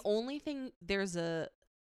makes sense. The only thing, there's a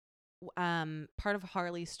part of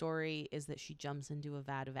Harley's story is that she jumps into a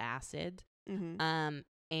vat of acid. Mm-hmm.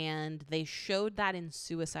 And they showed that in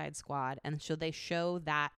Suicide Squad, and so they show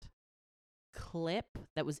that clip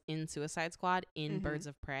that was in Suicide Squad in Mm-hmm. Birds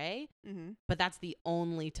of Prey, Mm-hmm. but that's the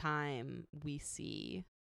only time we see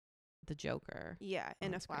the Joker. Yeah,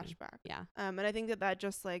 in on a screen. flashback. Yeah. And I think that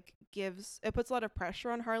just like it puts a lot of pressure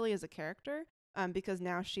on Harley as a character, because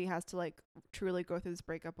now she has to like truly go through this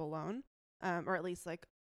breakup alone, or at least like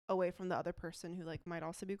away from the other person who like might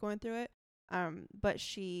also be going through it. But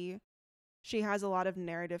she has a lot of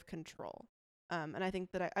narrative control. And I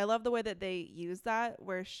think that I love the way that they use that,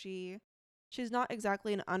 where she's not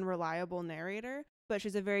exactly an unreliable narrator, but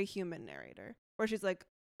she's a very human narrator, where she's like,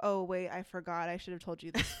 oh wait, I forgot, I should have told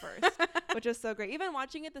you this first. Which is so great. Even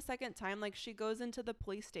watching it the second time, like she goes into the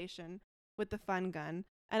police station with the fun gun,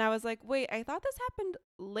 and I was like, wait, I thought this happened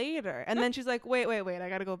later. And then she's like, wait, I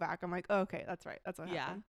gotta go back. I'm like, oh, okay, that's right, that's what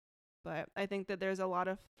happened. But I think that there's a lot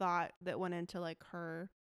of thought that went into like her,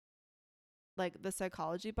 like the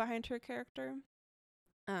psychology behind her character,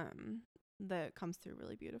 that comes through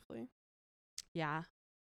really beautifully. Yeah.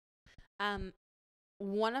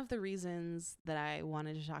 One of the reasons that I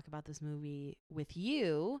wanted to talk about this movie with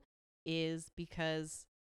you is because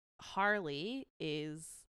Harley is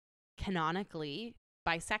canonically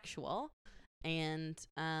bisexual, and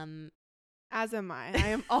as am I. I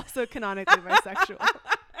am also canonically bisexual.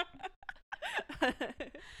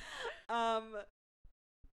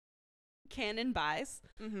 Canon bis.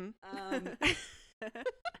 Mm-hmm.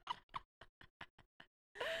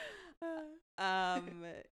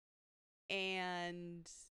 And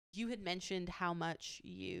you had mentioned how much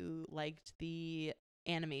you liked the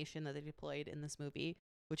animation that they deployed in this movie,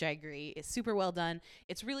 which I agree. It's super well done.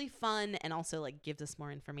 It's really fun and also like gives us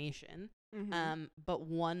more information. Mm-hmm. But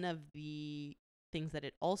one of the things that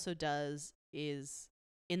it also does is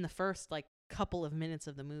in the first like couple of minutes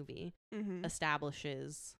of the movie, Mm-hmm.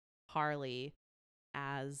 establishes Harley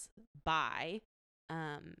as bi.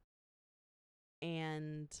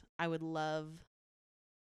 And I would love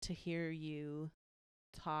to hear you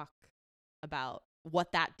talk about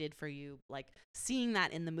what that did for you, like seeing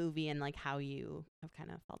that in the movie and like how you have kind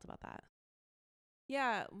of felt about that.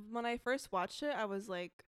 Yeah, when I first watched it, I was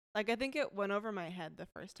like I think it went over my head the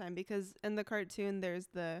first time, because in the cartoon there's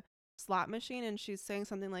the slot machine and she's saying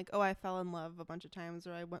something like, oh, I fell in love a bunch of times,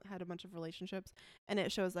 or I had a bunch of relationships, and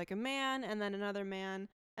it shows like a man and then another man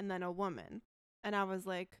and then a woman, and I was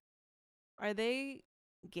like, are they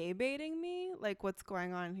gay baiting me? Like, what's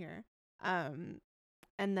going on here? And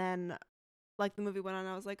then like the movie went on,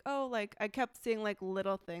 I was like, oh, like I kept seeing like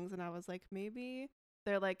little things, and I was like, maybe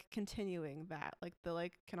they're like continuing that, like the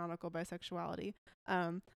like canonical bisexuality.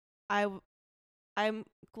 I'm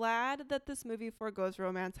glad that this movie forgoes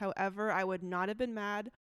romance. However, I would not have been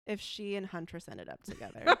mad if she and Huntress ended up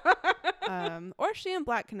together. Or she and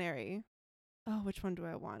Black Canary. Oh, which one do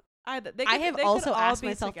I want? I have also asked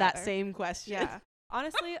myself together. that same question. Yeah.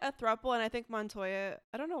 Honestly, a throuple, and I think Montoya,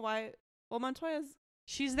 I don't know why. Well, Montoya's...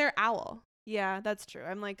 She's their owl. Yeah, that's true.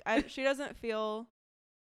 I'm like, she doesn't feel.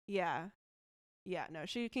 Yeah, yeah. No,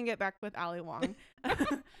 she can get back with Ali Wong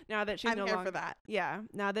now that she's I'm no here longer. for that. Yeah,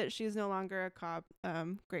 now that she's no longer a cop.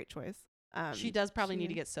 Great choice. She does probably need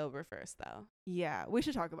to she- get sober first, though. Yeah, we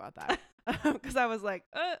should talk about that because I was like,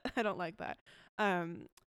 I don't like that.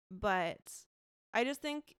 But I just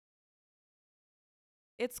think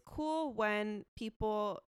it's cool when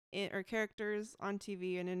people or characters on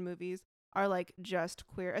TV and in movies are like just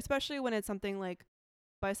queer, especially when it's something like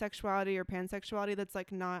bisexuality or pansexuality that's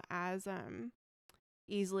like not as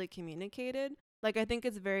easily communicated. Like I think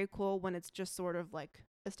it's very cool when it's just sort of like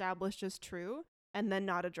established as true and then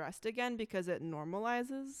not addressed again because it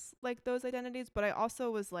normalizes like those identities. But I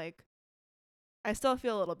also was like, I still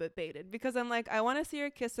feel a little bit baited because I'm like, I want to see her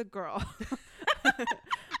kiss a girl.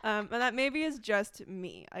 And that maybe is just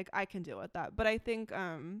me. Like I can deal with that. But I think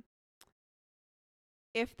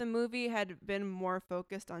if the movie had been more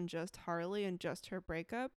focused on just Harley and just her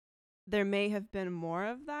breakup, there may have been more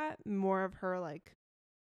of that, more of her like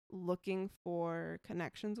looking for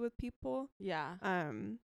connections with people. Yeah.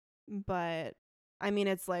 But I mean,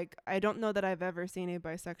 it's like I don't know that I've ever seen a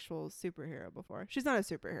bisexual superhero before. She's not a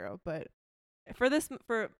superhero, but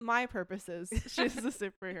for my purposes, she's a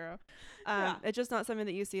superhero. Yeah. It's just not something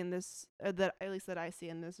that you see in this, that at least that I see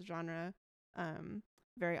in this genre,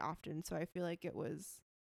 very often. So I feel like it was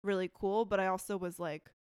really cool, but I also was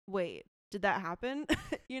like, wait, did that happen?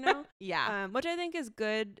 You know? Yeah. Which I think is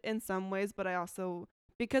good in some ways, but I also,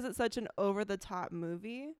 because it's such an over the top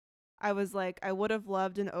movie, I was like, I would have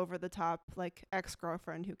loved an over the top like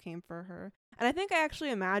ex-girlfriend who came for her. And I think I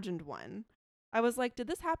actually imagined one. I was like, did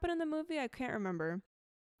this happen in the movie? I can't remember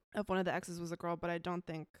if one of the exes was a girl, but I don't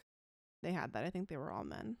think they had that. I think they were all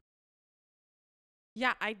men.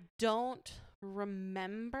 Yeah, I don't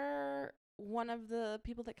remember one of the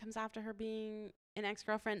people that comes after her being an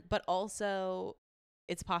ex-girlfriend, but also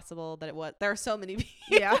it's possible that it was. There are so many people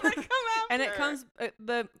Yeah. that come after And it her. comes,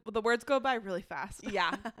 the words go by really fast.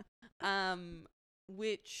 Yeah.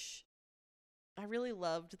 Which I really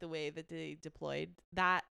loved the way that they deployed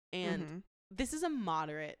that. And Mhm. this is a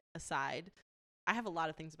moderate aside. I have a lot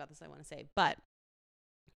of things about this I want to say, but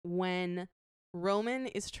when Roman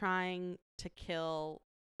is trying to kill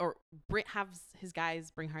or have his guys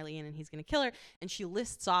bring Harley in and he's going to kill her, and she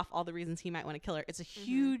lists off all the reasons he might want to kill her. It's a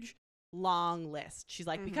huge, long list. She's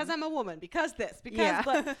like, because I'm a woman, because this, because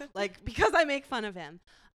like because I make fun of him.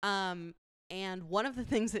 And one of the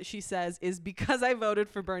things that she says is because I voted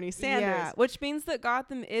for Bernie Sanders. Yeah, which means that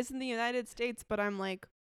Gotham is in the United States, but I'm like,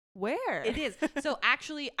 where? It is. So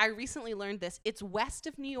actually, I recently learned this. It's west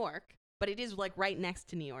of New York, but it is like right next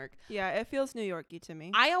to New York. Yeah, it feels New Yorky to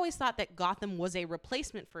me. I always thought that Gotham was a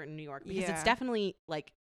replacement for New York because it's definitely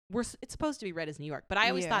like it's supposed to be read as New York, but I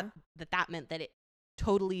always thought that meant that it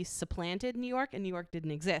totally supplanted New York and New York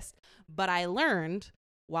didn't exist. But I learned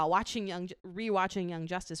while rewatching Young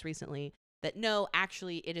Justice recently that no,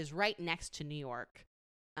 actually it is right next to New York.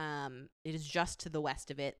 It is just to the west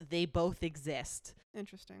of it. They both exist.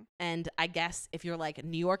 Interesting. And I guess if you're like,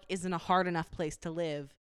 New York isn't a hard enough place to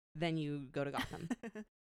live, then you go to Gotham.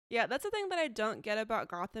 Yeah, that's the thing that I don't get about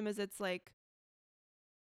Gotham is it's like,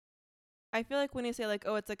 I feel like when you say like,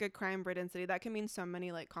 oh, it's like a crime-ridden city, that can mean so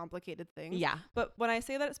many like complicated things. Yeah. But when I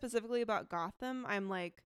say that specifically about Gotham, I'm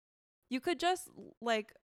like, you could just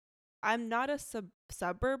like, I'm not a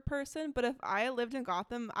suburb person, but if I lived in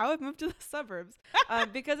Gotham, I would move to the suburbs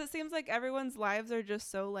because it seems like everyone's lives are just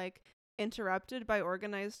so like interrupted by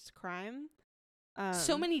organized crime.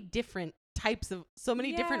 So many different types of,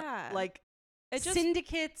 different like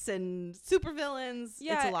syndicates and supervillains.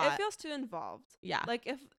 Yeah, it's a lot. It feels too involved. Yeah.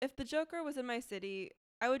 Like if the Joker was in my city,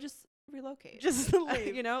 I would just relocate. Just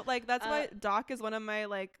leave. You know, like that's why Doc is one of my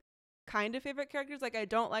like kind of favorite characters. Like I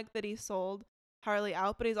don't like that he sold Harley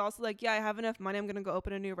out, but he's also like, yeah, I have enough money, I'm gonna go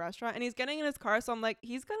open a new restaurant, and he's getting in his car, so I'm like,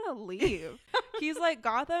 he's gonna leave. He's like,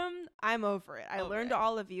 Gotham, I'm over it. I learned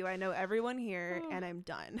all of you. I know everyone here, and I'm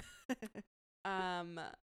done.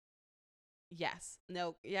 Yes.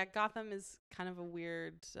 No. Yeah. Gotham is kind of a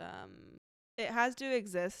weird. It has to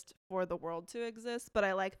exist for the world to exist, but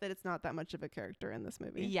I like that it's not that much of a character in this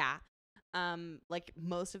movie. Yeah. Like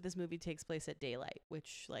most of this movie takes place at daylight,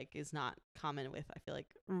 which like is not common with, I feel like,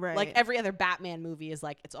 right. Like every other Batman movie is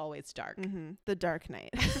like it's always dark. Mm-hmm. The Dark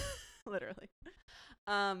Knight, literally.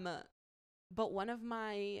 But one of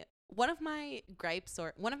my gripes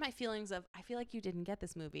or one of my feelings of I feel like you didn't get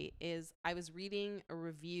this movie is I was reading a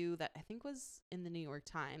review that I think was in the New York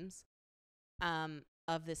Times,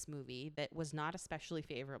 of this movie that was not especially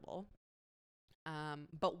favorable.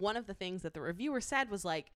 But one of the things that the reviewer said was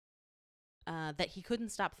like, that he couldn't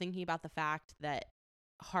stop thinking about the fact that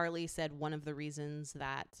Harley said one of the reasons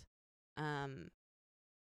that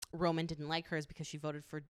Roman didn't like her is because she voted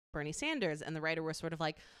for Bernie Sanders, and the writer was sort of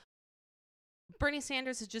like, Bernie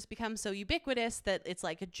Sanders has just become so ubiquitous that it's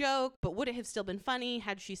like a joke, but would it have still been funny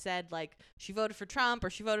had she said like she voted for Trump or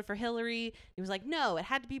she voted for Hillary? He was like, no, it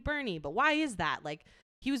had to be Bernie. But why is that? Like,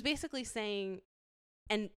 he was basically saying,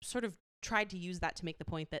 and sort of tried to use that to make the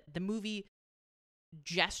point that the movie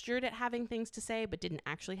gestured at having things to say but didn't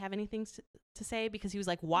actually have anything to say, because he was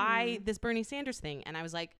like, why this Bernie Sanders thing? And I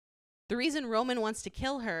was like, the reason Roman wants to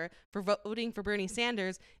kill her for voting for Bernie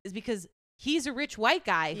Sanders is because he's a rich white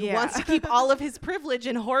guy who wants to keep all of his privilege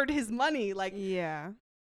and hoard his money. Like, it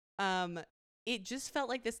just felt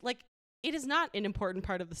like this, like, it is not an important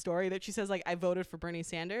part of the story that she says, like, I voted for Bernie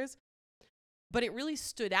Sanders. But it really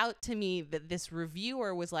stood out to me that this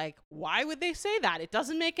reviewer was like, why would they say that? It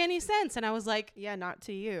doesn't make any sense. And I was like, yeah, not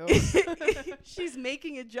to you. She's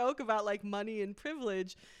making a joke about like money and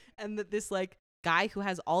privilege, and that this like guy who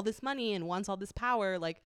has all this money and wants all this power,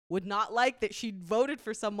 like, would not like that she voted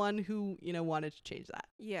for someone who, you know, wanted to change that.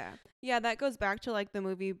 Yeah, that goes back to like the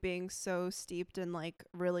movie being so steeped in like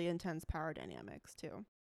really intense power dynamics too.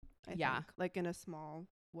 I think, like in a small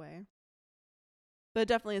way. But it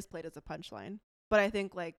definitely is played as a punchline. But I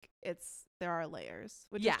think like there are layers,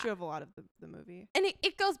 which is true of a lot of the movie. And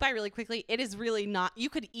it goes by really quickly. It is really not, you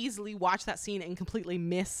could easily watch that scene and completely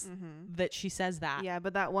miss that she says that. Yeah,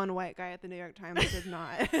 but that one white guy at the New York Times did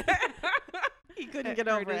not. He couldn't get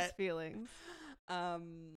over his feelings.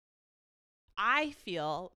 I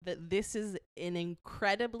feel that this is an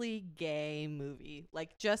incredibly gay movie.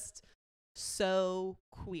 Like, just so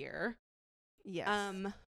queer.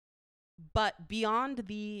 Yes. But beyond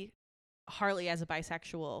the Harley as a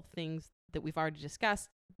bisexual things that we've already discussed,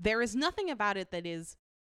 there is nothing about it that is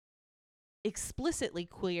explicitly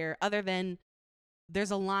queer, other than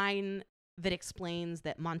there's a line that explains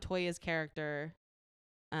that Montoya's character,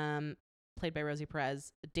 played by Rosie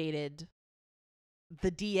Perez, dated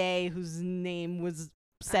the DA whose name was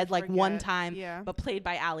said like one time, but played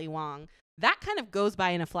by Ali Wong. That kind of goes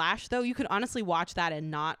by in a flash, though. You could honestly watch that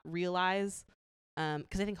and not realize,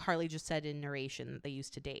 because I think Harley just said in narration that they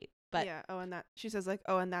used to date. But and that she says like,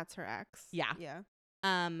 oh, and that's her ex. Yeah.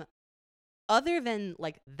 Other than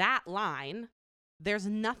like that line, there's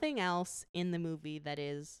nothing else in the movie that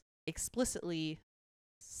is explicitly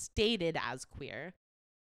stated as queer.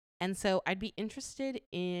 And so I'd be interested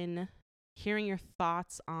in hearing your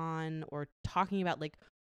thoughts on, or talking about like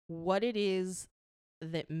what it is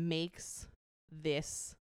that makes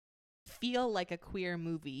this feel like a queer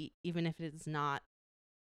movie, even if it is not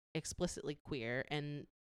explicitly queer, and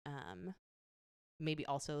maybe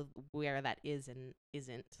also where that is and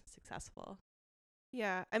isn't successful.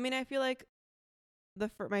 Yeah, I mean, I feel like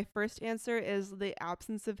my first answer is the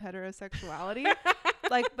absence of heterosexuality.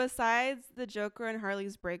 Like, besides the Joker and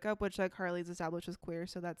Harley's breakup, which like Harley's established as queer,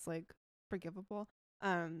 so that's like forgivable.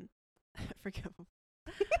 Forgivable.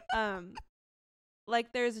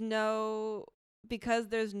 Like because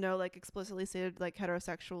there's no like explicitly stated like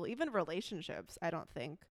heterosexual even relationships, I don't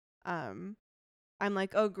think. I'm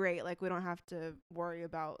like, oh great, like we don't have to worry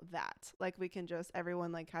about that. Like we can just,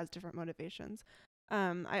 everyone like has different motivations.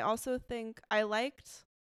 I also think I liked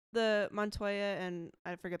the Montoya and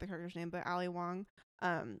I forget the character's name, but Ali Wong.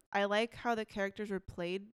 I like how the characters were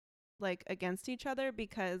played like against each other,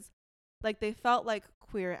 because like they felt like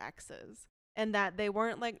queer exes, and that they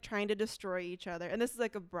weren't like trying to destroy each other. And this is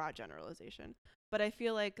like a broad generalization, but I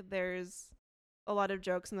feel like there's a lot of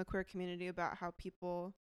jokes in the queer community about how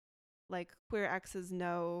people like queer exes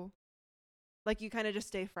know like you kind of just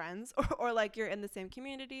stay friends, or like you're in the same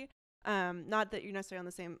community. Not that you're necessarily on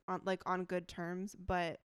the same on good terms,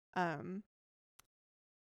 but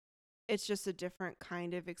it's just a different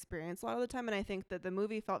kind of experience a lot of the time. And I think that the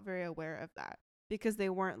movie felt very aware of that, because they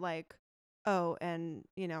weren't like, oh, and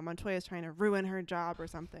you know, Montoya's trying to ruin her job or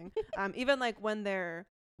something. Even like when they're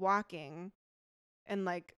walking and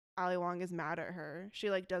like Ali Wong is mad at her, she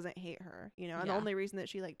like doesn't hate her, you know. And the only reason that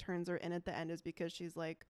she like turns her in at the end is because she's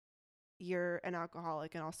like, you're an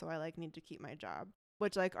alcoholic, and also I like need to keep my job,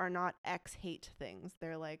 which like are not ex-hate things.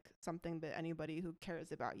 They're like something that anybody who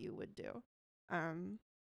cares about you would do.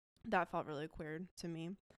 That felt really queer to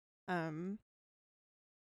me. And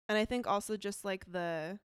I think also just like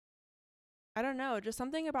I don't know, just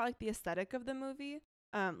something about like the aesthetic of the movie.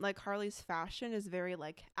 Like Harley's fashion is very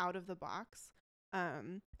like out of the box.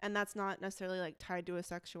 And that's not necessarily like tied to a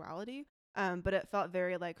sexuality. But it felt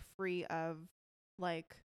very like free of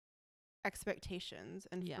like expectations,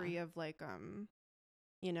 and free of like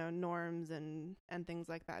you know, norms and things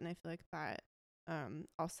like that. And I feel like that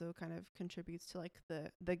also kind of contributes to like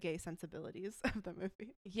the gay sensibilities of the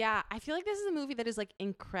movie. Yeah, I feel like this is a movie that is like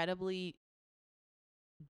incredibly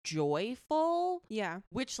joyful, Yeah.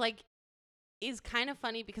 which like is kind of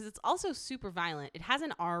funny because it's also super violent. It has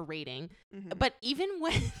an R rating, Mhm. but even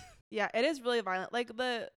when Yeah, it is really violent. Like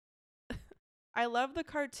I love the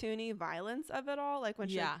cartoony violence of it all, like when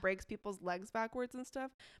she Yeah. like breaks people's legs backwards and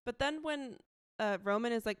stuff. But then when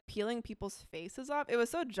Roman is like peeling people's faces off, it was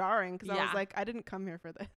so jarring because I was Yeah. like, I didn't come here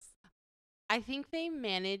for this. I think they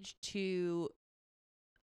managed to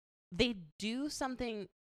they do something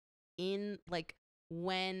in like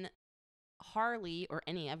when Harley or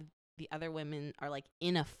any of the other women are like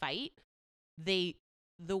in a fight, the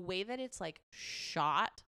way that it's like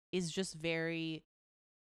shot is just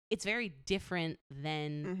it's very different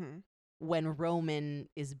than Mm-hmm. when Roman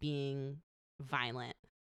is being violent.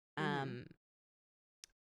 Mhm.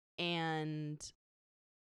 And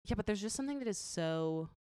yeah, but there's just something that is so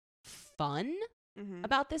fun Mm-hmm.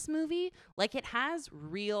 about this movie. Like it has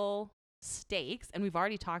real stakes, and we've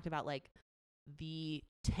already talked about like the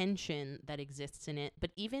tension that exists in it,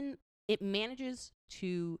 but even it manages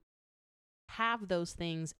to have those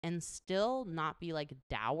things and still not be like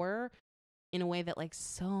dour in a way that like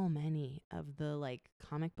so many of the like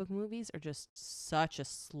comic book movies are just such a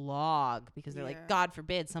slog because they're Yeah. like, God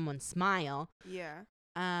forbid someone smile. Yeah.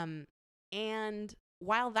 And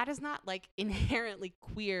while that is not like inherently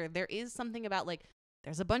queer, there is something about like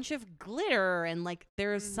there's a bunch of glitter and like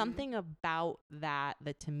there's Mhm. something about that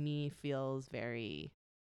to me feels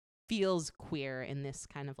queer in this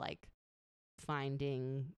kind of like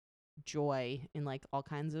finding joy in like all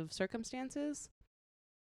kinds of circumstances.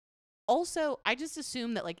 Also, I just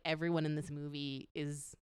assume that like everyone in this movie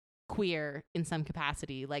is queer in some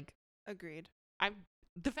capacity. Like Agreed.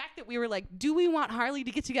 the fact that we were like, do we want Harley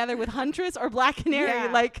to get together with Huntress or Black Canary?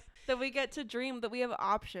 Yeah. Like, That we get to dream, that we have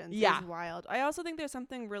options Yeah. is wild. I also think there's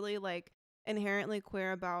something really like inherently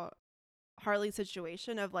queer about Harley's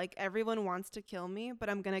situation of like everyone wants to kill me, but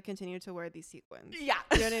I'm gonna continue to wear these sequins. yeah.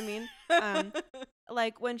 You know what I mean?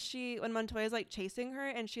 Like when Montoya's like chasing her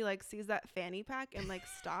and she like sees that fanny pack and like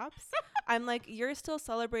stops, I'm like, you're still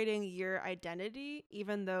celebrating your identity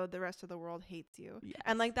even though the rest of the world hates you. Yes.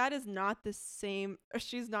 And like that is not the same, or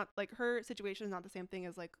she's not like, her situation is not the same thing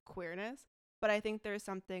as like queerness, but I think there's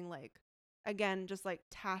something like, again, just like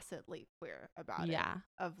tacitly queer about it, Yeah.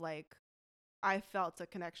 of like I felt a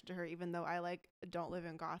connection to her even though I like don't live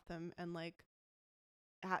in Gotham and like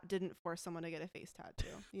didn't force someone to get a face tattoo,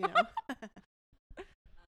 you know.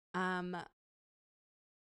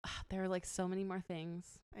 There are like so many more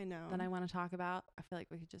things I know. that I want to talk about. I feel like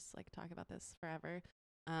we could just like talk about this forever.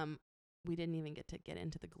 We didn't even get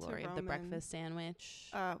into the glory of the Roman. breakfast sandwich.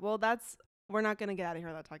 Well, we're not gonna get out of here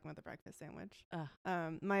without talking about the breakfast sandwich.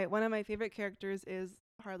 One of my favorite characters is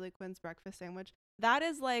Harley Quinn's breakfast sandwich.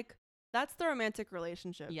 That's the romantic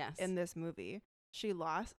relationship Yes. in this movie. She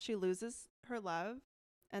loses her love,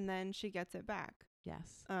 and then she gets it back.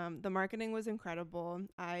 Yes. The marketing was incredible.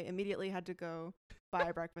 I immediately had to go buy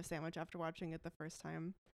a breakfast sandwich after watching it the first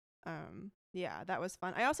time. Yeah, that was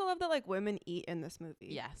fun. I also love that like women eat in this movie.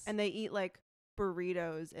 Yes. And they eat like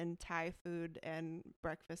burritos and Thai food and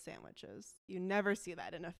breakfast sandwiches. You never see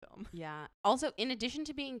that in a film. Yeah. Also, in addition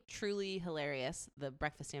to being truly hilarious, the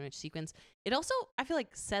breakfast sandwich sequence, it also, I feel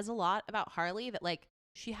like, says a lot about Harley that, like,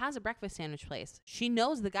 she has a breakfast sandwich place. She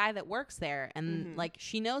knows the guy that works there. And, Mhm. like,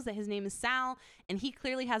 she knows that his name is Sal. And he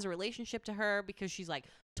clearly has a relationship to her because she's, like,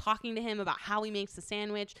 talking to him about how he makes the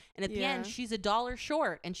sandwich. And at the end, Yeah. she's $1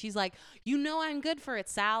 short. And she's like, you know I'm good for it,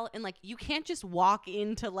 Sal. And, like, you can't just walk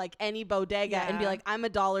into, like, any bodega and be Yeah. like, I'm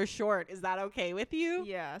 $1 short. Is that okay with you?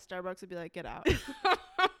 Yeah, Starbucks would be like, get out.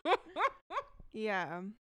 Yeah.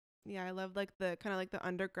 Yeah, I love like the kind of like the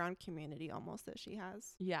underground community almost that she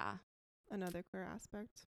has. Yeah. Another queer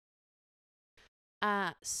aspect.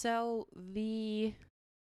 So the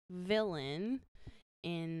villain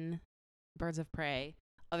in Birds of Prey,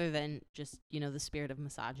 other than just, the spirit of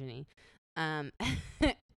misogyny,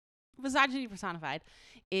 misogyny personified,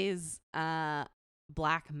 is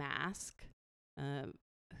Black Mask,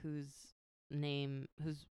 whose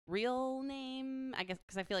real name, I guess,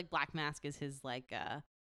 because I feel like Black Mask is his like A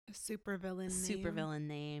super villain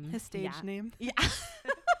name. His stage name. Yeah.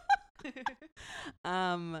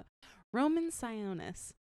 Roman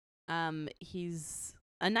Sionis. He's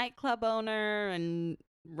a nightclub owner and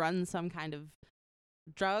runs some kind of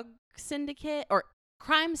drug syndicate or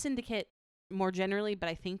crime syndicate more generally, but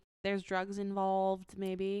I think there's drugs involved,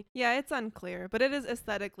 maybe. Yeah, it's unclear, but it is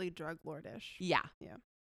aesthetically drug lordish. Yeah. Yeah.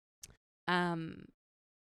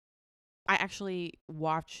 I actually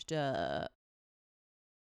watched a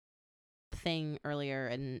Thing earlier,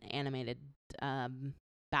 an animated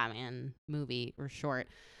Batman movie or short.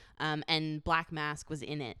 And Black Mask was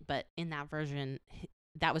in it, but in that version,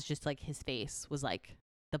 that was just like his face was like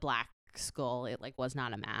the black skull. It like was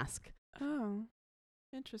not a mask. Oh,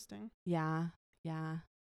 interesting. Yeah. Yeah.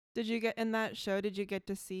 Did you get in that show? Did you get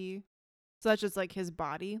to see? So that's just like his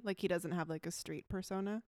body. Like he doesn't have like a street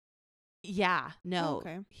persona. Yeah. No.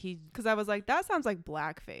 Okay. He Because I was like, that sounds like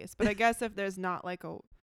blackface. But I guess if there's not like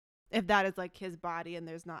if that is like his body and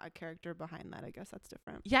there's not a character behind that, I guess that's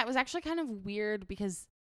different. Yeah, it was actually kind of weird because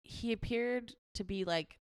he appeared to be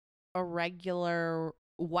like a regular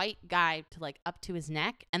white guy to like up to his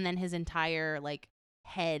neck, and then his entire like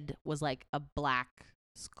head was like a black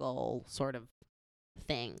skull sort of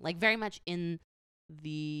thing, like very much in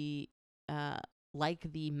the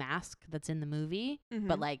like the mask that's in the movie,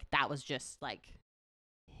 but like that was just like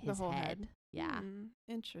his whole head. head. Yeah.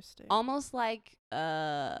 Interesting. Almost like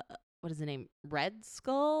what is the name? Red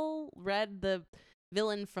Skull? Red, the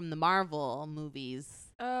villain from the Marvel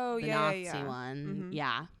movies. Oh, the yeah, Nazi yeah. one. Mhm.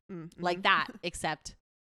 Yeah. Mm-hmm. Like that, except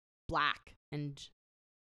black and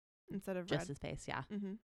Instead of just red. his face, yeah.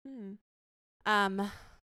 Mm-hmm.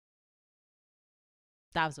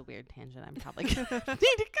 That was a weird tangent. I'm probably gonna need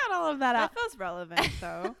to cut all of that out. That feels relevant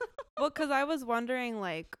though. Well, because I was wondering,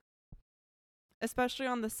 like, especially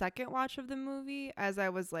on the second watch of the movie, as I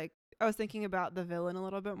was thinking about the villain a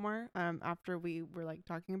little bit more after we were like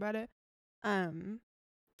talking about it, and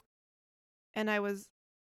I was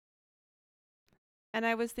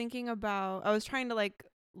thinking about, I was trying to like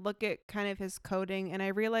look at kind of his coding, and I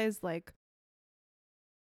realized, like,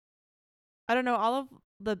 I don't know, all of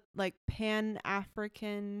the like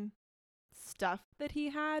Pan-African stuff that he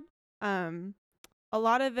had, a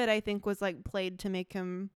lot of it I think was like played to make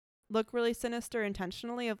him look really sinister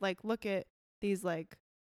intentionally, of like, look at these like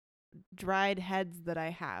dried heads that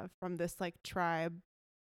I have from this like tribe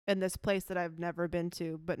in this place that I've never been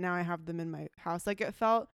to, but now I have them in my house. Like, it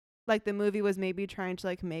felt like the movie was maybe trying to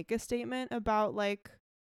like make a statement about like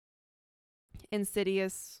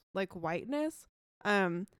insidious like whiteness,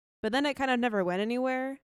 but then it kind of never went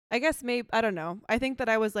anywhere. I guess maybe, I don't know, I think that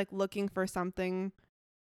I was like looking for something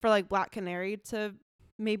for like Black Canary to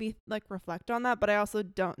maybe like reflect on that, but I also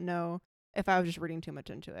don't know if I was just reading too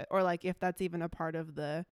much into it, or like if that's even a part of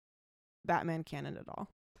the Batman canon at all.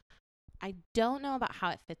 I don't know about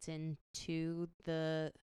how it fits into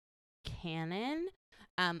the canon,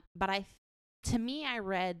 but to me, I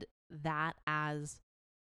read that as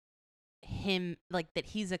him, like, that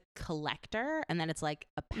he's a collector, and that it's like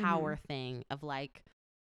a power thing of like,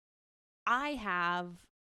 I have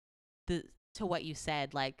to what you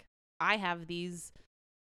said, like, I have these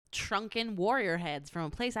shrunken warrior heads from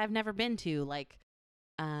a place I've never been to, like,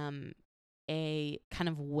 a kind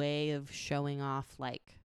of way of showing off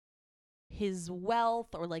like his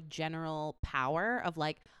wealth or like general power of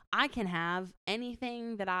like, I can have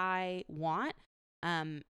anything that I want,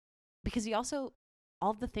 because he also,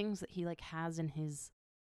 all the things that he like has in his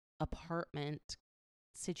apartment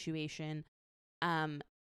situation, I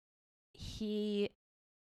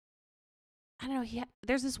don't know,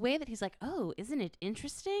 there's this way that he's like, oh, isn't it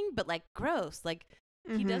interesting, but like gross, like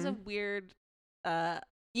he does a weird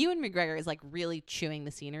Ewan McGregor is like really chewing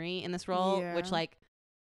the scenery in this role, which like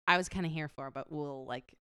I was kind of here for, but we'll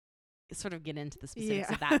like sort of get into the specifics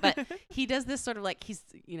of that. But he does this sort of like, he's,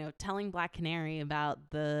 you know, telling Black Canary about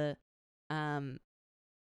the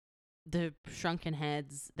shrunken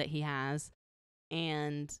heads that he has,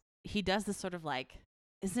 and he does this sort of like,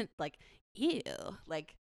 isn't like, ew,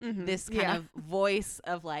 like this kind of voice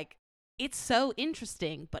of like, it's so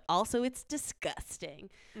interesting, but also it's disgusting.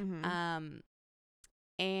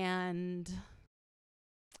 And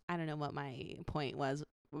I don't know what my point was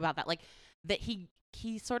about that. Like, that he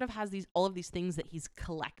sort of has all of these things that he's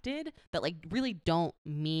collected that like really don't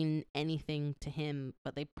mean anything to him,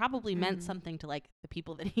 but they probably meant something to like the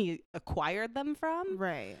people that he acquired them from.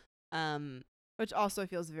 Right. Which also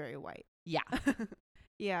feels very white. Yeah.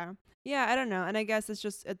 Yeah. Yeah, I don't know. And I guess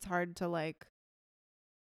it's hard to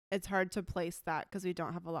place that because we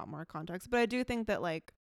don't have a lot more context. But I do think that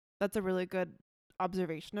like that's a really good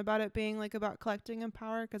observation about it being like about collecting and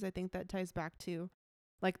power, because I think that ties back to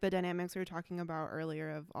like the dynamics we were talking about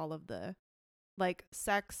earlier of all of the like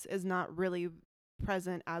sex is not really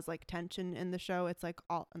present as like tension in the show. It's like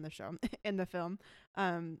all in the show in the film.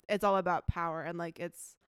 It's all about power, and like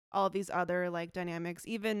it's all of these other like dynamics,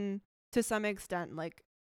 even to some extent like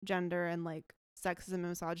gender and like sexism and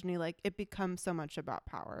misogyny, like it becomes so much about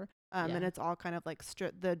power. And it's all kind of like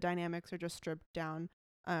the dynamics are just stripped down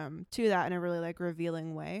to that in a really like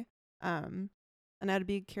revealing way. And I'd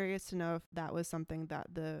be curious to know if that was something that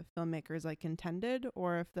the filmmakers like intended,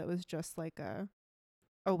 or if that was just like a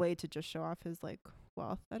way to just show off his like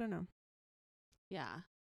wealth. I don't know. Yeah.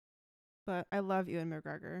 But I love Ewan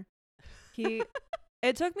McGregor. He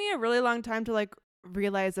it took me a really long time to like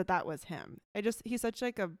realize that was him. He's such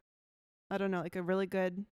like a, I don't know, like a really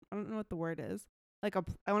good, I don't know what the word is. Like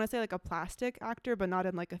I want to say like a plastic actor, but not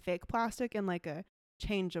in like a fake plastic, and like a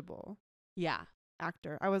changeable Yeah.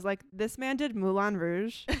 actor. I was like, this man did Moulin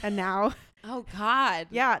Rouge, and now Oh God.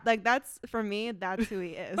 yeah, like that's, for me, that's who he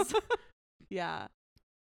is. Yeah.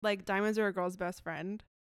 Like Diamonds Are a Girl's Best Friend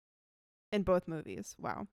in both movies.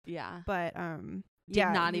 Wow. Yeah. But Did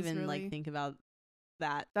yeah, not he's even really, like think about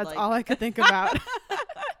that. that's like- all I could think about.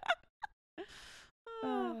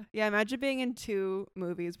 Yeah, imagine being in 2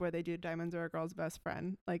 movies where they do Diamonds Are a Girl's Best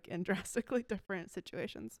Friend, like in drastically different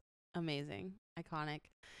situations. Amazing. Iconic.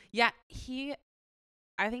 Yeah,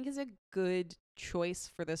 I think is a good choice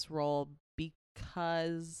for this role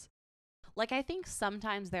because like I think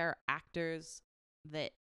sometimes there are actors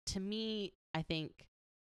that, to me, I think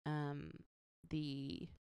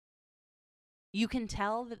you can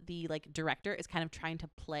tell that the like director is kind of trying to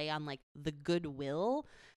play on like the goodwill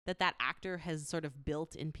that actor has sort of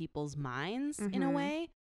built in people's minds in a Mhm. way,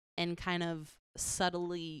 and kind of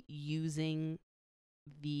subtly using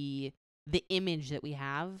the image that we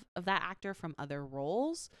have of that actor from other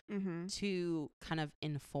roles Mm-hmm. to kind of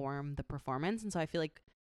inform the performance. And so I feel like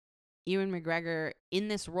Ewan McGregor in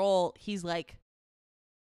this role, he's like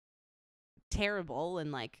terrible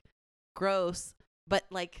and like gross, but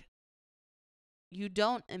like you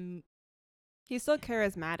don't He's still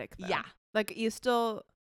charismatic, though. yeah. Like, you still,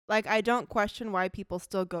 like, I don't question why people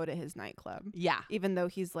still go to his nightclub, Yeah. even though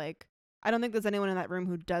he's like, I don't think there's anyone in that room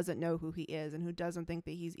who doesn't know who he is and who doesn't think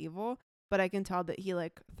that he's evil, but I can tell that he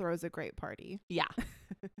like throws a great party. Yeah.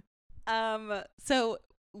 So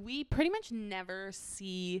we pretty much never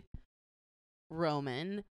see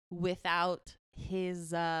Roman without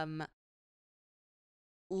his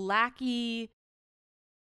lackey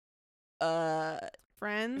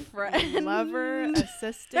Friend, Friend. lover,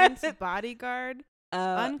 assistant, bodyguard,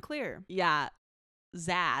 unclear. yeah,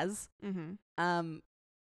 Zaz, Mm-hmm.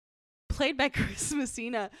 played by Chris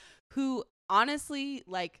Messina, who honestly,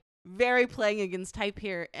 like, very playing against type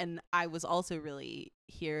here, and I was also really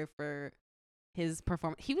here for his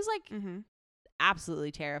performance. He was like Mm-hmm.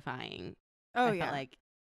 absolutely terrifying. Oh, I yeah. felt like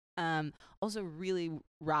also really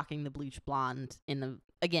rocking the bleach blonde in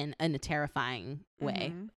a terrifying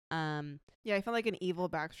way. Mhm. Yeah, I felt like an evil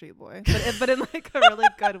Backstreet Boy, but in like a really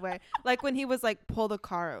good way. Like when he was like, pull the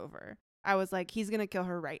car over, I was like, he's gonna kill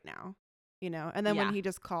her right now, you know. And then Yeah. when he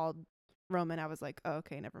just called Roman, I was like, oh,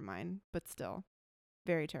 okay, never mind. But still,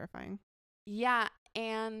 very terrifying. Yeah,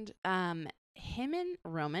 and him and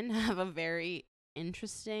Roman have a very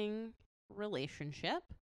interesting relationship,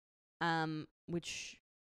 which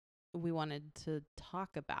we wanted to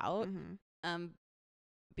talk about. Mm-hmm.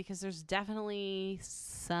 Because there's definitely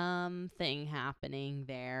something happening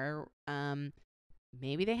there.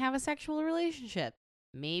 Maybe they have a sexual relationship.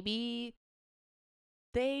 Maybe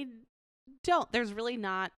they don't. There's really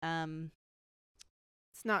not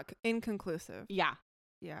It's not inconclusive. yeah.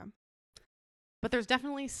 Yeah. But there's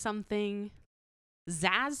definitely something.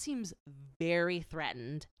 Zaz seems very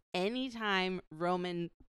threatened anytime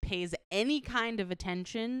Roman pays any kind of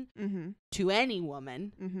attention Mm-hmm. to any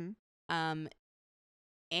woman. Mm-hmm.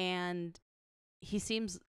 And he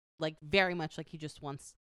seems like very much like he just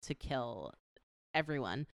wants to kill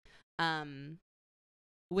everyone.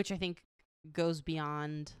 Which I think goes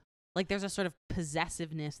beyond, like, there's a sort of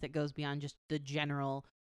possessiveness that goes beyond just the general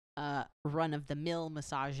run of the mill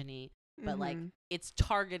misogyny, but like Mm-hmm. it's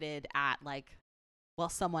targeted at like, well,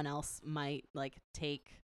 someone else might like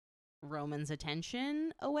take Roman's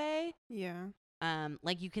attention away. Yeah.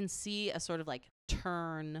 Like you can see a sort of like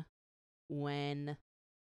turn when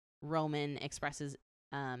Roman expresses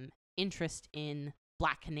interest in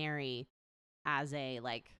Black Canary as a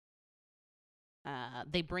like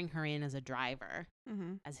they bring her in as a driver,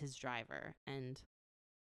 Mm-hmm. as his driver, and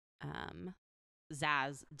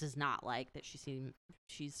Zaz does not like that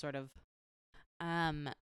she's sort of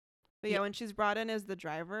But yeah, when she's brought in as the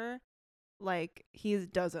driver, like he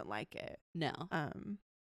doesn't like it. no.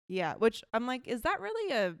 Yeah, which I'm like, is that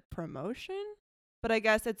really a promotion? But I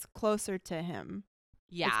guess it's closer to him.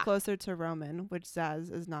 Yeah. It's closer to Roman, which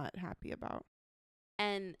Zaz is not happy about.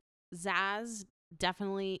 And Zaz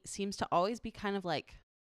definitely seems to always be kind of like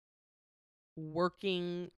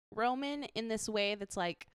working Roman in this way that's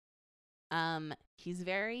like he's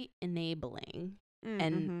very enabling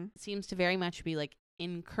and Mm-hmm. seems to very much be like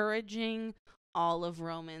encouraging all of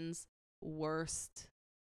Roman's worst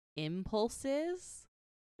impulses.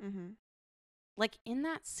 Mm-hmm. Like in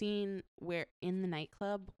that scene where in the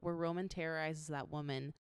nightclub where Roman terrorizes that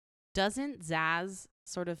woman, doesn't Zaz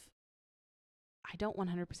sort of, I don't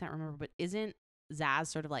 100% remember, but isn't Zaz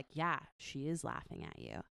sort of like, yeah, she is laughing at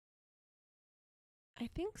you? I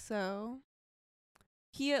think so.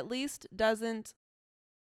 He at least doesn't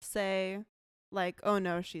say like, "Oh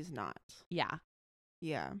no, she's not." Yeah.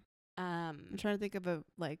 Yeah. I'm trying to think of a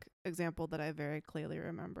like example that I very clearly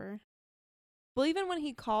remember. Well, even when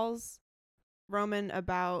he calls Roman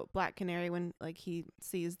about Black Canary, when like he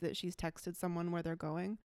sees that she's texted someone where they're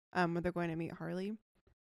going, where they're going to meet Harley,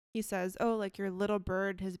 he says, "Oh, like your little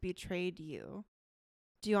bird has betrayed you.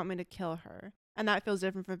 Do you want me to kill her?" And that feels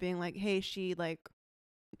different from being like, "Hey, she like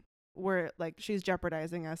we're like she's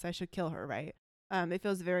jeopardizing us. I should kill her," right? It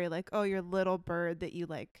feels very like, "Oh, your little bird that you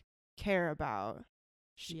like care about.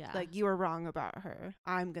 Yeah. Like you were wrong about her.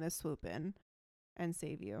 I'm gonna swoop in and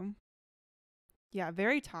save you." Yeah,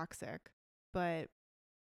 very toxic, but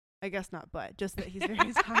I guess not. But just that he's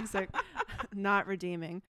very toxic, not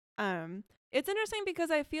redeeming. It's interesting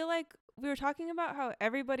because I feel like we were talking about how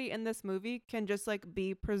everybody in this movie can just like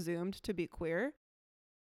be presumed to be queer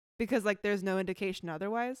because like there's no indication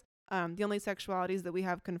otherwise. The only sexualities that we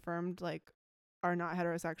have confirmed like are not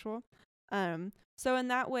heterosexual. So in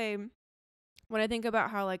that way, when I think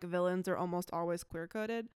about how like villains are almost always queer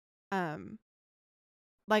coded,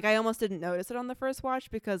 like I almost didn't notice it on the first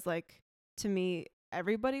watch because like to me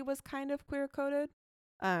everybody was kind of queer coded.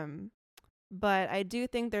 But I do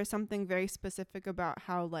think there's something very specific about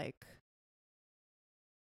how like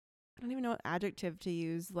I don't even know what adjective to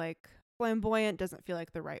use. Like flamboyant doesn't feel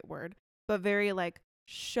like the right word, but very like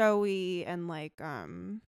showy and like I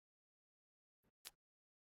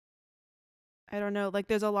don't know, like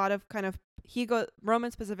there's a lot of kind of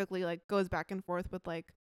Roman specifically like goes back and forth with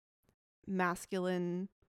like masculine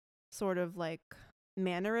sort of like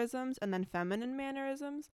mannerisms and then feminine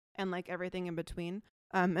mannerisms and like everything in between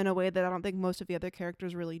in a way that I don't think most of the other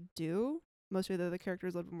characters really do. Most of the other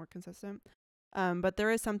characters are a little bit more consistent. But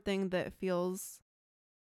there is something that feels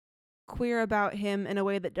queer about him in a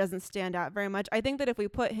way that doesn't stand out very much. I think that if we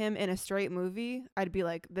put him in a straight movie, I'd be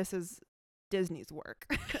like, this is Disney's work,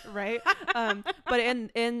 right? But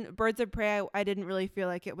in Birds of Prey, I didn't really feel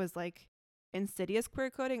like it was like insidious queer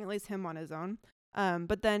coding, at least him on his own.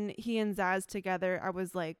 But then he and Zaz together, I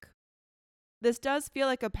was like, this does feel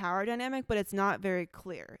like a power dynamic, but it's not very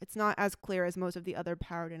clear. It's not as clear as most of the other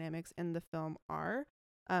power dynamics in the film are.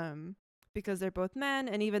 Because they're both men,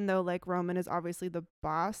 and even though like Roman is obviously the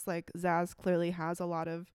boss, like Zaz clearly has a lot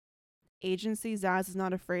of agency. Zaz is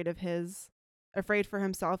not afraid for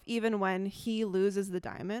himself, even when he loses the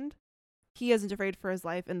diamond. He isn't afraid for his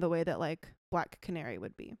life in the way that like Black Canary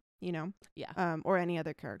would be, you know? Yeah. Or any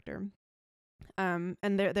other character. And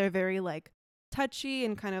they're very like touchy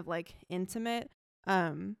and kind of like intimate.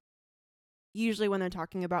 Usually when they're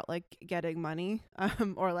talking about like getting money,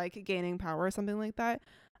 or like gaining power or something like that.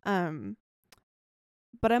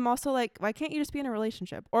 But I'm also like, why can't you just be in a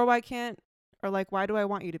relationship? Or why do I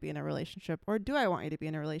want you to be in a relationship? Or do I want you to be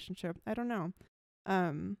in a relationship? I don't know.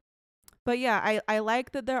 But yeah, I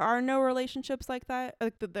like that there are no relationships like that.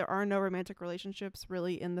 Like that there are no romantic relationships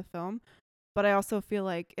really in the film. But I also feel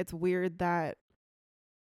like it's weird that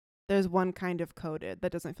there's one kind of coded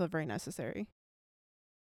that doesn't feel very necessary.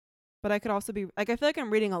 But I could also be like, I feel like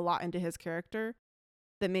I'm reading a lot into his character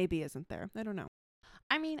that maybe isn't there. I don't know.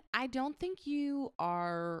 I mean, I don't think you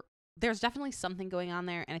are. There's definitely something going on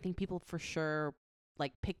there, and I think people for sure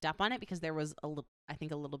like picked up on it because there was I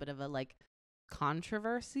think a little bit of a like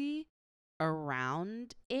controversy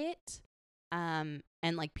around it, and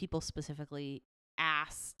like people specifically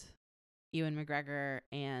asked Ewan McGregor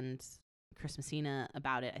and Chris Messina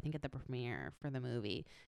about it. I think at the premiere for the movie,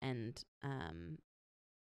 and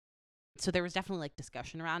so there was definitely like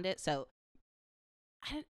discussion around it. So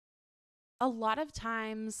a lot of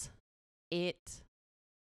times it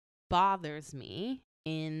bothers me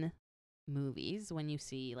in movies when you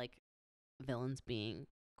see like villains being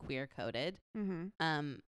queer coded. Mm-hmm.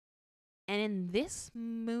 And in this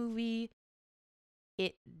movie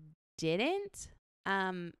it didn't.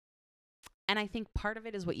 And I think part of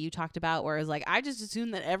it is what you talked about, where it's like, I just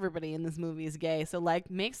assume that everybody in this movie is gay. So like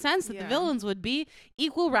makes sense that the villains would be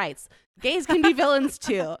equal rights. Gays can be villains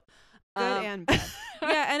too. Good and bad.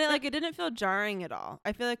 Yeah, and it didn't feel jarring at all.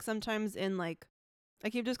 I feel like sometimes in like, I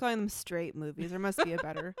keep just calling them straight movies. There must be a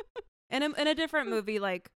better. And in a different movie,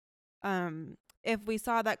 like, if we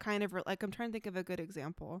saw that kind of like, I'm trying to think of a good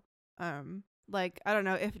example. Like I don't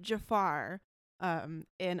know if Jafar,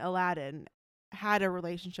 in Aladdin, had a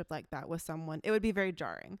relationship like that with someone, it would be very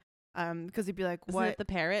jarring. Because he'd be like, Isn't what? it the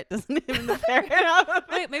parrot? Doesn't even the parrot have a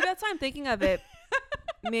Wait, maybe that's why I'm thinking of it.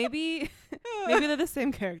 maybe they're the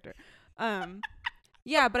same character.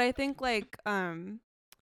 Yeah, but I think like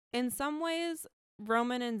in some ways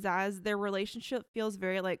Roman and Zaz, their relationship feels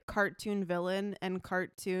very like cartoon villain and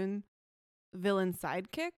cartoon villain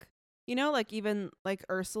sidekick. You know, like even like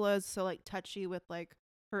Ursula is so like touchy with like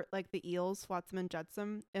her like the eels, Flotsam and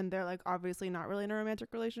Jetsam, and they're like obviously not really in a romantic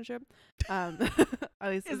relationship. At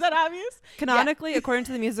least Is that obvious? canonically, according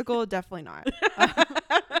to the musical, definitely not.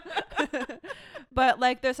 But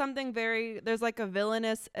like there's like a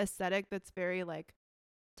villainous aesthetic that's very like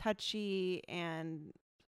touchy and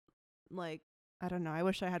like I don't know. I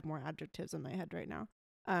wish I had more adjectives in my head right now.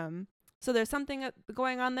 So there's something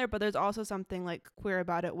going on there, but there's also something like queer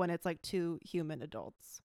about it when it's like two human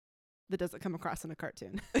adults that doesn't come across in a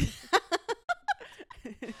cartoon.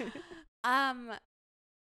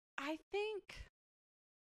 I think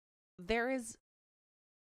there is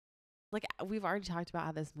like we've already talked about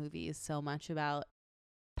how this movie is so much about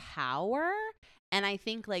power, and I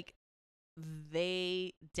think like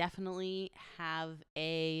they definitely have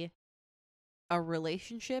a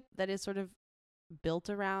relationship that is sort of built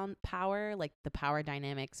around power, like the power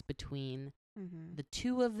dynamics between the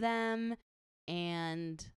two of them,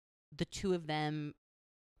 and the two of them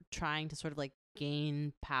trying to sort of like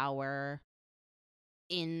gain power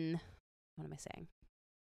in what am I saying?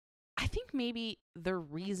 I think maybe the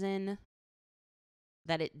reason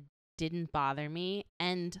that it didn't bother me,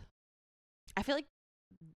 and I feel like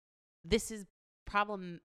this is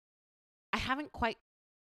problem I haven't quite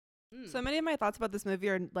So many of my thoughts about this movie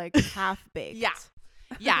are like half baked.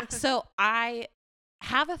 Yeah. So I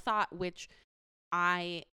have a thought which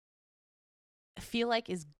I feel like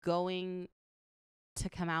is going to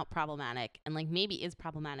come out problematic, and like maybe is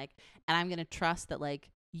problematic, and I'm going to trust that like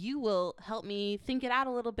you will help me think it out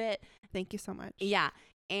a little bit. Thank you so much. Yeah.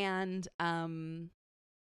 And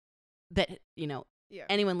that, you know,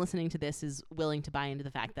 anyone listening to this is willing to buy into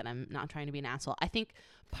the fact that I'm not trying to be an asshole. I think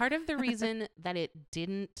part of the reason that it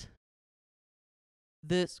didn't,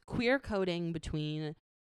 this queer coding between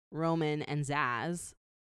Roman and Zaz,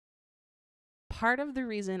 part of the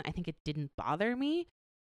reason I think it didn't bother me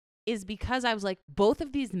is because I was like, both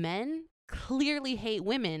of these men clearly hate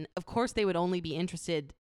women. Of course they would only be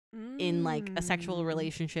interested in like a sexual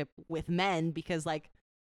relationship with men because like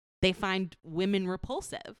they find women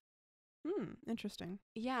repulsive. Interesting.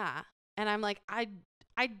 Yeah. And I'm like, I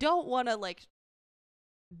don't want to like,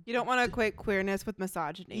 you don't want to equate queerness with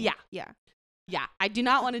misogyny. Yeah, I do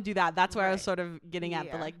not want to do that. That's where I was sort of getting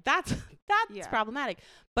at. But like, that's problematic.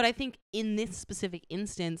 But I think in this specific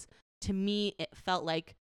instance, to me, it felt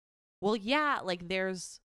like, well, yeah, like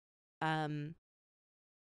there's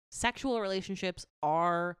sexual relationships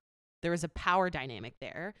there is a power dynamic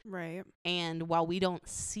there. Right. And while we don't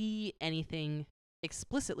see anything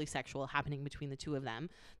explicitly sexual happening between the two of them,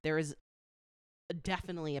 there is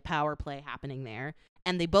definitely a power play happening there.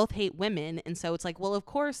 And they both hate women. And so it's like, well, of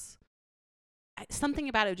course, something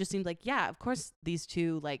about it just seemed like, yeah, of course these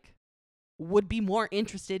two like would be more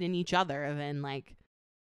interested in each other than like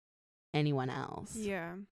anyone else.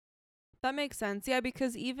 Yeah. That makes sense. Yeah,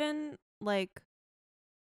 because even like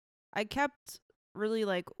I kept really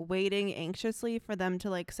like waiting anxiously for them to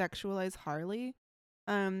like sexualize Harley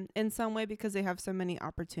in some way, because they have so many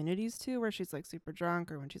opportunities to, where she's like super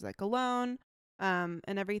drunk or when she's like alone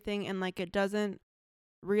and everything, and like it doesn't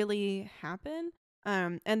really happen.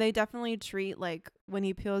 And they definitely treat like when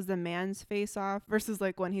he peels the man's face off versus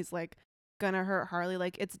like when he's like gonna hurt Harley,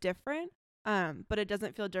 like it's different. But it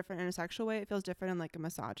doesn't feel different in a sexual way. It feels different in like a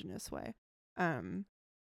misogynist way.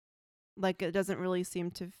 Like it doesn't really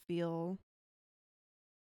seem to feel,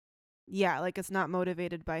 like it's not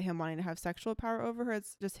motivated by him wanting to have sexual power over her.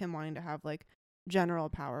 It's just him wanting to have like general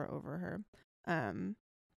power over her. And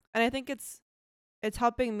I think it's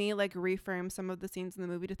helping me like reframe some of the scenes in the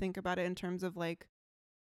movie to think about it in terms of like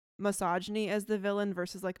misogyny as the villain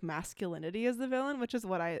versus like masculinity as the villain, which is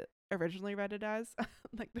what I originally read it as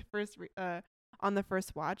like the first on the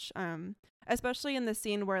first watch, especially in the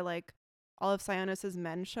scene where like all of Sionis's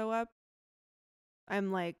men show up.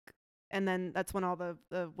 I'm like, and then that's when all the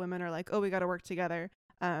women are like, oh, we got to work together.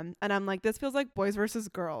 And I'm like, this feels like boys versus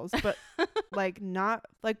girls, but like not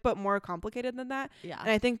like, but more complicated than that. Yeah. And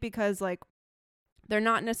I think because like they're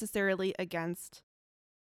not necessarily against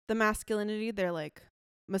the masculinity, they're like,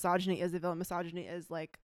 misogyny is the villain. Misogyny is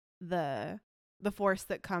like the force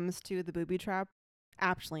that comes to the booby trap,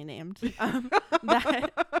 aptly named,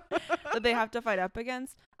 that they have to fight up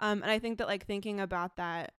against. And I think that like thinking about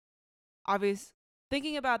that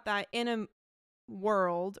in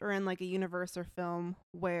world or in like a universe or film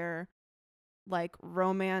where like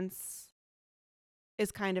romance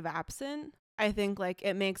is kind of absent, I think like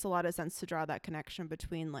it makes a lot of sense to draw that connection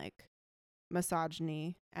between like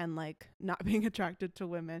misogyny and like not being attracted to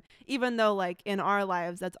women, even though like in our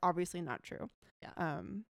lives that's obviously not true.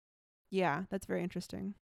 Yeah, that's very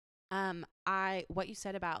interesting. What you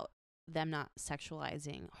said about them not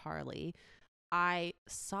sexualizing Harley, I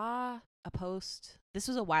saw a post. This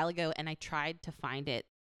was a while ago, and I tried to find it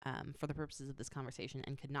for the purposes of this conversation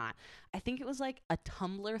and could not. I think it was like a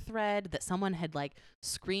Tumblr thread that someone had like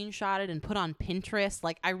screenshotted and put on Pinterest.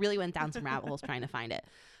 Like I really went down some rabbit holes trying to find it.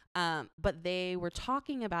 But they were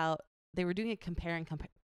talking about, they were doing a compare and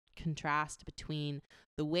contrast between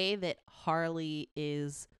the way that Harley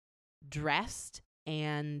is dressed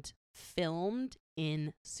and filmed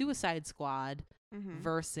in Suicide Squad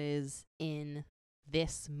versus in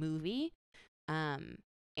this movie.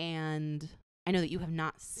 And I know that you have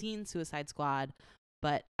not seen Suicide Squad,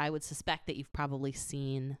 but I would suspect that you've probably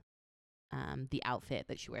seen the outfit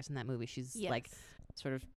that she wears in that movie. She's like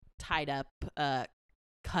sort of tied up,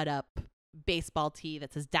 cut up baseball tee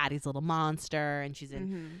that says Daddy's Little Monster, and she's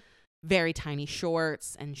in very tiny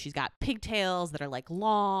shorts, and she's got pigtails that are like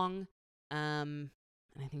long. And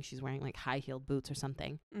I think she's wearing like high-heeled boots or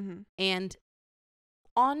something. And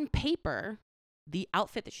on paper, the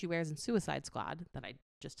outfit that she wears in Suicide Squad that I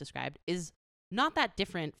just described is not that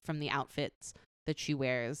different from the outfits that she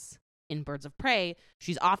wears in Birds of Prey.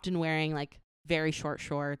 She's often wearing like very short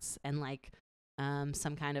shorts and like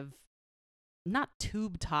some kind of, not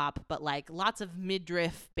tube top, but like lots of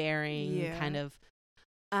midriff bearing kind of.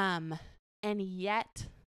 And yet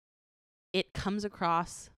it comes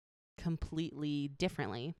across completely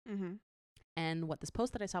differently. And what this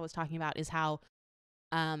post that I saw was talking about is how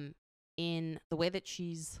in the way that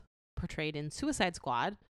she's portrayed in Suicide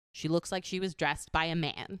Squad, she looks like she was dressed by a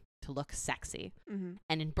man to look sexy.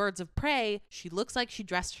 And in Birds of Prey, she looks like she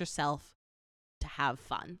dressed herself to have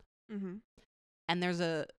fun.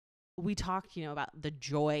 And we talked, about the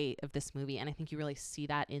joy of this movie, and I think you really see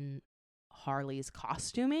that in Harley's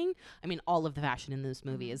costuming. I mean, all of the fashion in this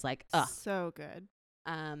movie is like, so good.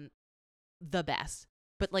 The best.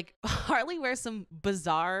 But like Harley wears some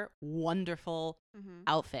bizarre, wonderful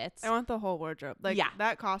outfits. I want the whole wardrobe. Like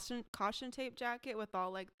that caution tape jacket with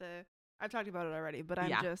all like I've talked about it already, but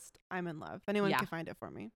I'm in love. If anyone can find it for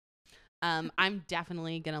me. I'm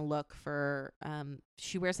definitely gonna look for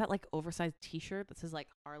she wears that like oversized t-shirt that says like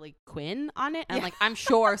Harley Quinn on it, and like I'm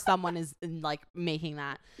sure someone is like making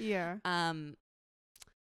that.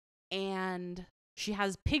 And she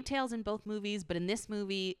has pigtails in both movies, but in this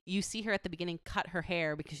movie you see her at the beginning cut her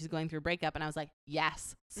hair because she's going through a breakup, and I was like,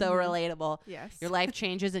 yes, so relatable. Yes, your life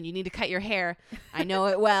changes and you need to cut your hair. I know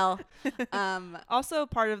it well. Also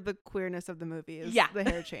part of the queerness of the movie is the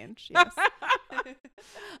hair change. Yes.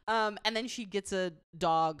 And then she gets a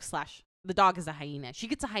dog / the dog is a hyena. She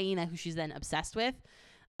gets a hyena who she's then obsessed with.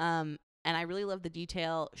 And I really love the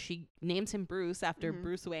detail. She names him Bruce after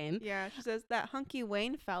Bruce Wayne. Yeah, she says that hunky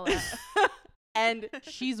Wayne fella. And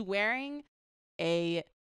she's wearing a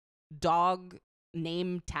dog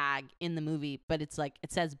name tag in the movie, but it's like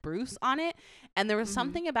it says Bruce on it. And there was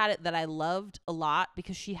something about it that I loved a lot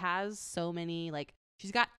because she has so many like,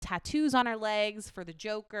 she's got tattoos on her legs for the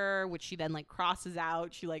Joker, which she then like crosses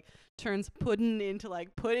out. She like turns pudding into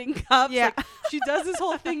like pudding cups. Yeah. Like, she does this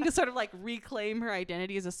whole thing to sort of like reclaim her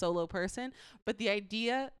identity as a solo person. But the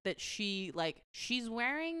idea that she's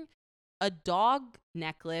wearing a dog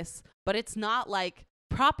necklace, but it's not like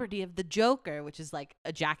property of the Joker, which is like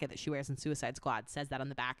a jacket that she wears in Suicide Squad, says that on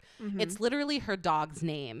the back. It's literally her dog's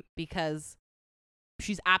name because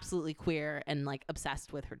she's absolutely queer and like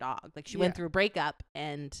obsessed with her dog. Like she went through a breakup,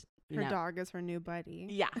 and her dog is her new buddy.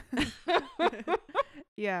 Yeah.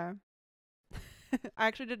 Yeah. I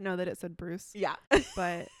actually didn't know that it said Bruce. Yeah.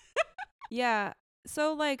 But yeah.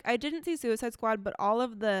 So like I didn't see Suicide Squad, but all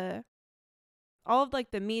of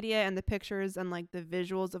like the media and the pictures and like the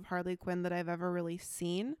visuals of Harley Quinn that I've ever really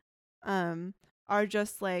seen are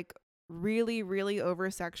just like really, really over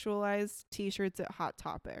sexualized t-shirts at Hot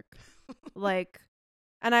Topic. Like,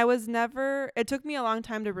 and it took me a long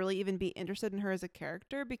time to really even be interested in her as a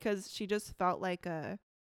character because she just felt like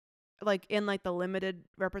in like the limited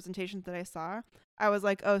representations that I saw, I was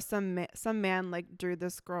like, oh, some man like drew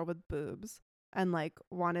this girl with boobs and like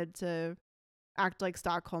wanted to act like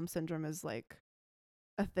Stockholm Syndrome is like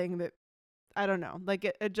a thing that I don't know. Like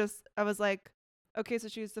it just, I was like, okay, so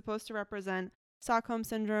she's supposed to represent Stockholm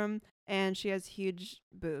Syndrome and she has huge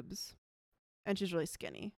boobs and she's really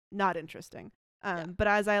skinny. Not interesting. But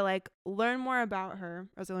as I like learned more about her,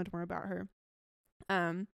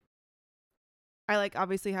 I like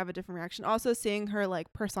obviously have a different reaction. Also, seeing her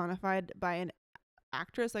like personified by an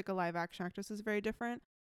actress, like a live action actress, is very different.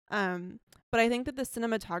 But I think that the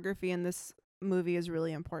cinematography in this movie is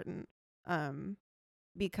really important.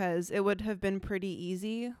 Because it would have been pretty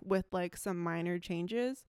easy with like some minor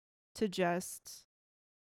changes to just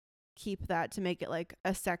keep that to make it like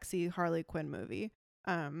a sexy Harley Quinn movie.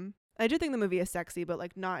 I do think the movie is sexy, but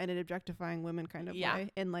like not in an objectifying women kind of way,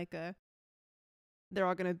 in like a they're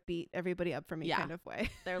all gonna beat everybody up for me kind of way.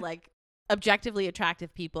 They're like objectively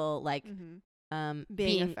attractive people, like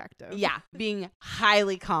being effective. Yeah, being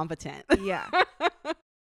highly competent. Yeah.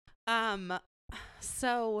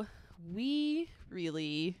 So we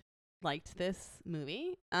really liked this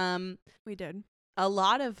movie. We did. A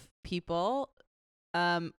lot of people,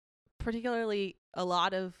 particularly a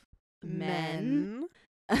lot of men.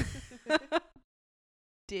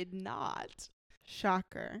 did not.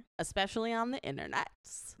 Shocker. Especially on the internet.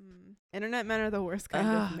 Internet men are the worst kind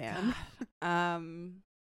of man.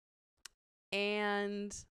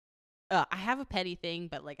 And I have a petty thing,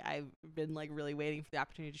 but like I've been like really waiting for the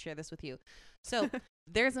opportunity to share this with you. So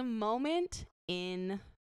there's a moment in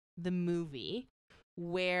the movie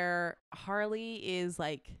where Harley is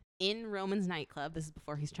like in Roman's nightclub. This is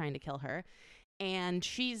before he's trying to kill her. And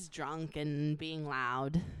she's drunk and being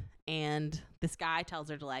loud. And this guy tells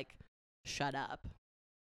her to like, shut up.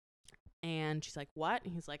 And she's like, what?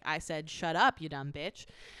 And he's like, I said, shut up, you dumb bitch.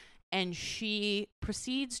 And she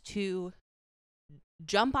proceeds to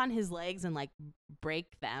jump on his legs and like break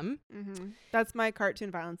them. That's my cartoon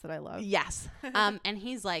violence that I love. Yes. And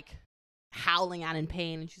he's like howling out in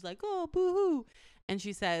pain. And she's like, oh, boo-hoo. And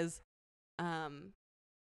she says, I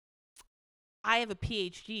have a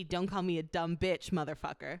PhD. Don't call me a dumb bitch,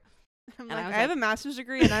 motherfucker. I'm like, I have a master's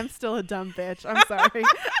degree and I'm still a dumb bitch. I'm sorry.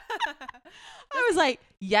 I was like,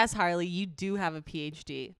 yes, Harley, you do have a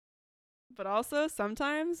PhD. But also,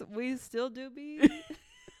 sometimes we still do be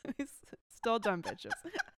still dumb bitches.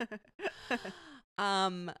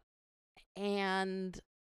 And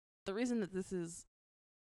the reason that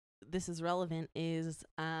this is relevant is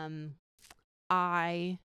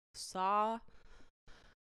I saw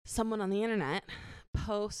someone on the internet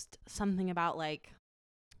post something about like,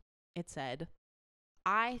 it said,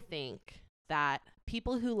 I think that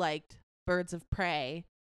people who liked Birds of Prey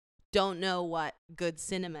don't know what good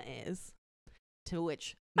cinema is. To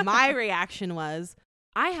which my reaction was,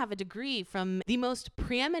 I have a degree from the most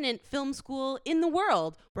preeminent film school in the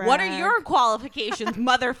world. Brag. What are your qualifications,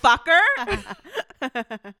 motherfucker?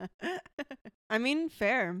 I mean,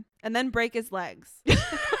 fair. And then break his legs.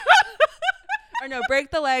 Or no,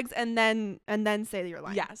 break the legs and then say your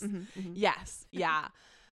line. Yes. Yes. Yeah.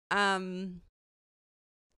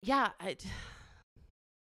 Yeah.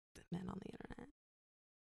 Men on the internet.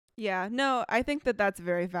 Yeah. No, I think that that's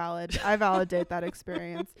very valid. I validate that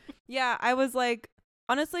experience. Yeah. I was like,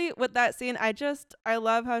 honestly, with that scene, I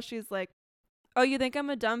love how she's like, oh, you think I'm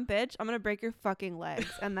a dumb bitch? I'm going to break your fucking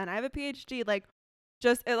legs. And then I have a PhD. Like,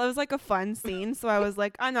 it was like a fun scene. So I was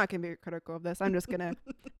like, I'm not going to be critical of this. I'm just going to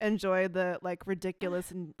enjoy the like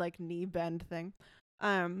ridiculous like knee bend thing.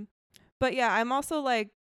 But yeah, I'm also like,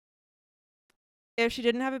 if she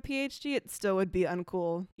didn't have a PhD, it still would be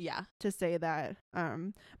uncool. Yeah. To say that.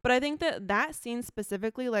 But I think that scene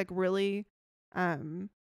specifically like really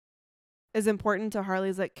is important to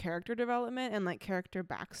Harley's like character development and like character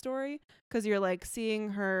backstory, because you're like seeing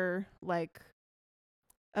her like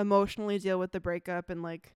emotionally deal with the breakup and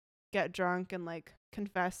like get drunk and like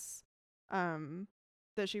confess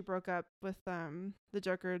that she broke up with the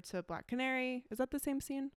Joker to Black Canary. Is that the same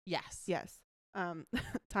scene? Yes. Yes. Time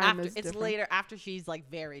after, is it's different. later after she's like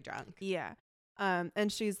very drunk. Yeah. And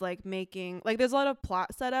she's like making like there's a lot of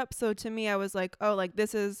plot setup. So to me, I was like, oh, like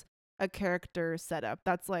this is a character setup.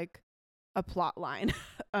 That's like a plot line.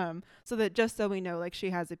 So that just so we know, like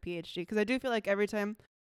she has a PhD, because I do feel like every time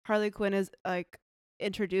Harley Quinn is like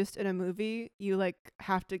introduced in a movie, you like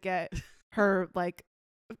have to get her like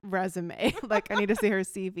resume. Like I need to see her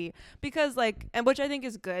CV, because like, and which I think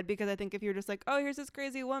is good, because I think if you're just like, oh, here's this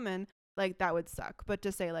crazy woman, like that would suck. But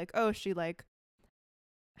to say like, oh, she like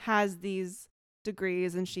has these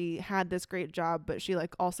degrees and she had this great job, but she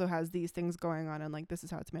like also has these things going on, and like this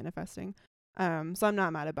is how it's manifesting. So I'm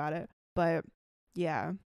not mad about it. But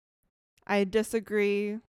yeah, I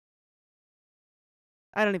disagree.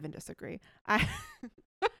 I don't even disagree.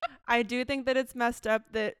 I do think that it's messed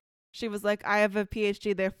up that she was like, I have a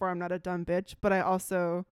PhD, therefore I'm not a dumb bitch, but I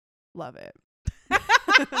also love it.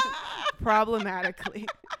 Problematically.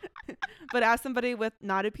 But as somebody with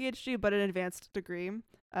not a PhD but an advanced degree,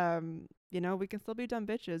 you know, we can still be dumb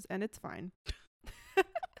bitches and it's fine.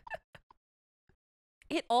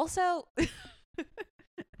 It also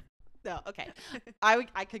No, okay.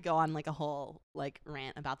 I could go on like a whole like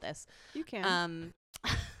rant about this. You can.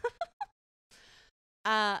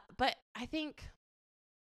 But I think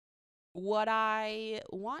what I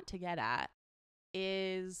want to get at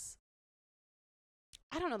is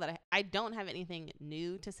I don't know that I don't have anything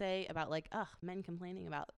new to say about like men complaining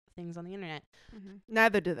about things on the internet.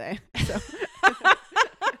 Neither do they. So.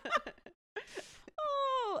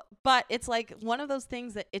 But it's like one of those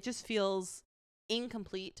things that it just feels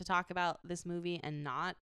incomplete to talk about this movie and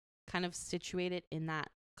not kind of situate it in that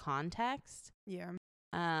context. Yeah.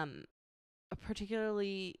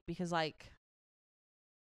 Particularly because like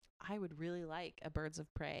I would really like a Birds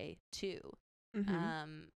of Prey 2.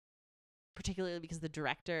 Particularly because the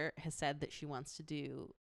director has said that she wants to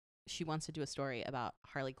do a story about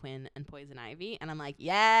Harley Quinn and Poison Ivy, and I'm like,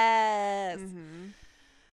 yes.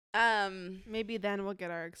 Maybe then we'll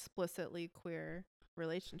get our explicitly queer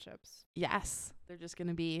relationships. Yes, they're just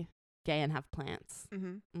gonna be gay and have plants.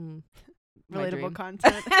 Relatable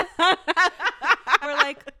content. We're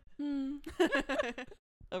like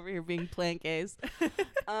over here being plant gays.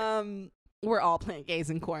 We're all plant gays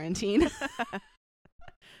in quarantine.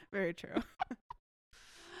 Very true.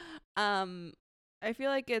 I feel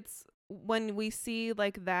like it's when we see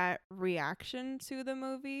like that reaction to the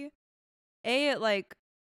movie, I'm like,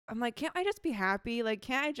 can't I just be happy? Like,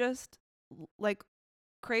 can't I just like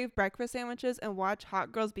crave breakfast sandwiches and watch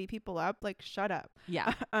hot girls beat people up? Like, shut up.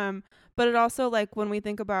 Yeah. But it also like when we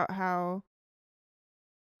think about how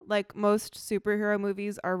like most superhero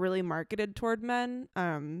movies are really marketed toward men,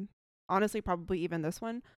 honestly probably even this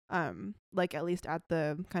one, like at least at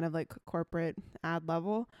the kind of like corporate ad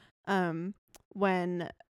level, when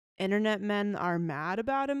internet men are mad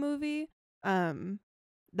about a movie,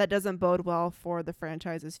 that doesn't bode well for the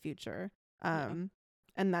franchise's future. And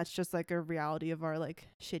that's just like a reality of our like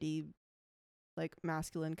shitty like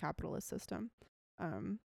masculine capitalist system.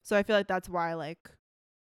 So I feel like that's why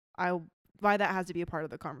why that has to be a part of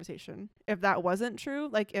the conversation. If that wasn't true,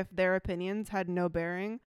 like if their opinions had no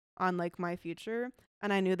bearing on like my future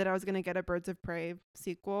and I knew that I was going to get a Birds of Prey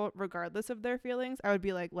sequel regardless of their feelings, I would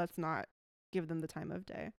be like, let's not give them the time of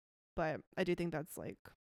day. But I do think that's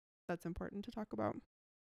important to talk about.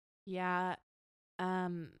 Yeah.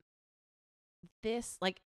 This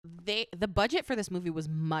like the budget for this movie was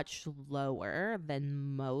much lower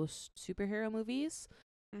than most superhero movies.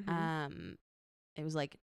 It was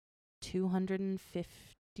like 200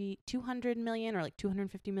 million or like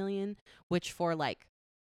 250 million, which for like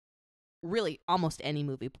really almost any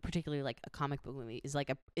movie, particularly like a comic book movie, is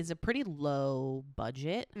a pretty low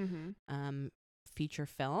budget feature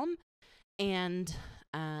film. And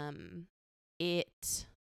it,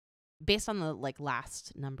 based on the like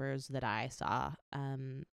last numbers that I saw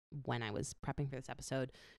when I was prepping for this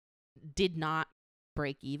episode, did not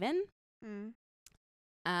break even.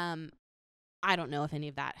 I don't know if any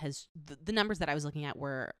of that has the numbers that I was looking at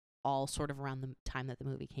were all sort of around the time that the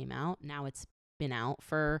movie came out. Now it's been out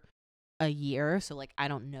for a year, so like I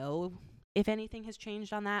don't know if anything has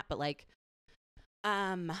changed on that, but like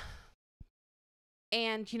and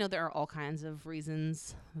you know, there are all kinds of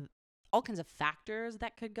reasons, all kinds of factors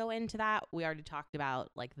that could go into that. We already talked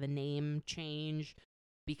about like the name change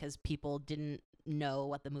because people didn't know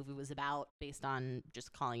what the movie was about based on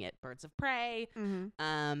just calling it Birds of Prey.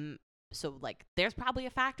 So like there's probably a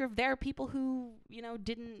factor of there are people who, you know,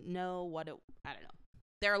 didn't know what it, I don't know.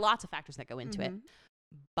 There are lots of factors that go into it,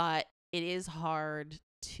 but it is hard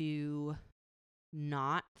to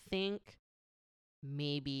not think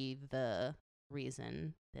maybe the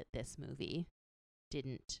reason that this movie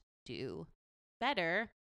didn't do better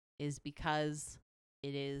is because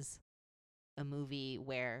it is a movie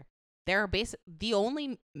where there are the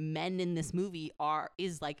only men in this movie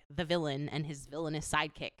is like the villain and his villainous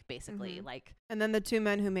sidekick, basically. Like, and then the two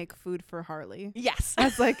men who make food for Harley. Yes.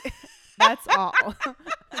 That's like that's all.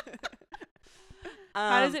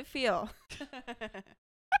 How does it feel?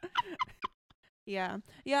 Yeah.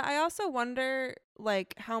 I also wonder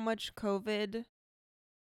like how much COVID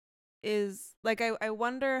is like. I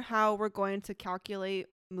wonder how we're going to calculate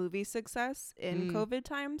movie success in COVID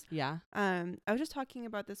times. Yeah. I was just talking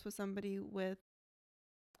about this with somebody with,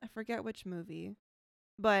 I forget which movie,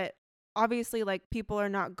 but obviously like people are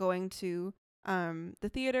not going to the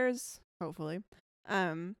theaters, hopefully.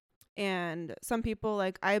 And some people,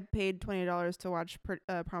 like I paid $20 to watch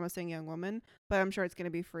Promising Young Woman, but I'm sure it's going to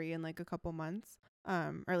be free in like a couple months,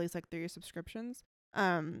 or at least like 3 subscriptions.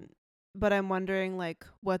 But I'm wondering like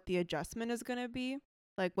what the adjustment is going to be,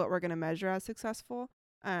 like what we're going to measure as successful.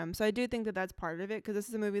 So I do think that that's part of it, because this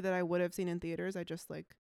is a movie that I would have seen in theaters. I just like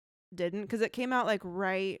didn't, because it came out like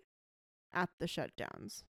right at the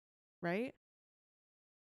shutdowns, right?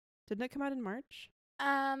 Didn't it come out in March?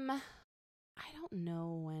 I don't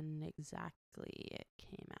know when exactly it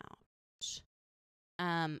came out.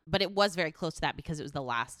 But it was very close to that because it was the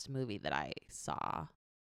last movie that I saw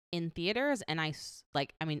in theaters, and I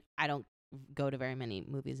don't go to very many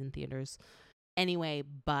movies in theaters anyway,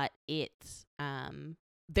 but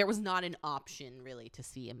there was not an option really to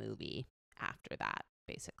see a movie after that,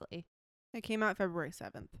 basically. It came out February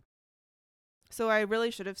 7th. So I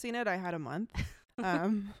really should have seen it. I had a month.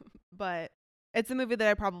 But it's a movie that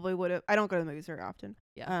I probably would have. I don't go to the movies very often.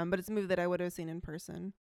 Yeah. But it's a movie that I would have seen in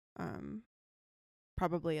person.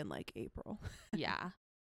 Probably in like April. Yeah.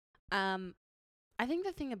 I think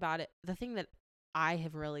the thing about it, the thing that I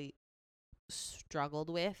have really struggled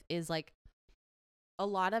with is like a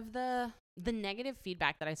lot of the negative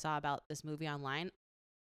feedback that I saw about this movie online.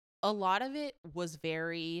 A lot of it was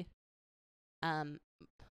very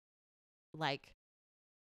like,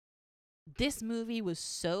 this movie was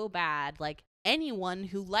so bad, like anyone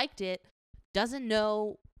who liked it doesn't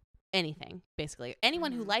know anything, basically.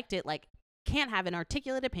 Anyone who liked it like can't have an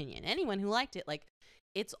articulate opinion. Anyone who liked it, like,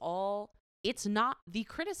 it's not the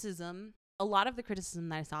criticism. A lot of the criticism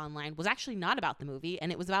that I saw online was actually not about the movie,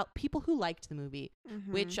 and it was about people who liked the movie,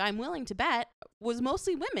 which I'm willing to bet was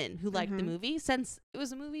mostly women who liked the movie, since it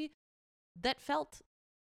was a movie that felt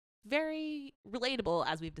very relatable,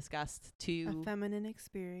 as we've discussed, to a feminine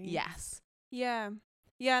experience. Yes. Yeah.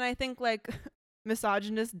 Yeah, and I think like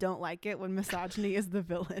misogynists don't like it when misogyny is the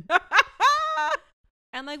villain.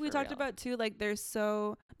 And like we For talked real. about too, like there are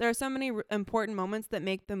so many important moments that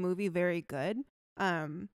make the movie very good,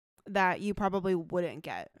 that you probably wouldn't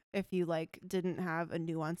get if you like didn't have a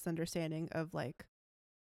nuanced understanding of like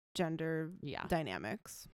gender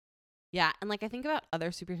dynamics. Yeah, and like I think about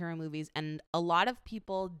other superhero movies, and a lot of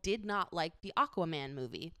people did not like the Aquaman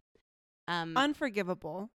movie.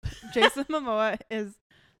 Unforgivable. Jason Momoa is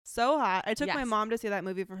so hot. I took my Yes. mom to see that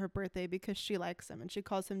movie for her birthday because she likes him and she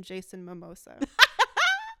calls him Jason Mimosa.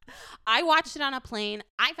 I watched it on a plane.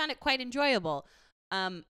 I found it quite enjoyable.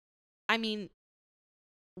 I mean,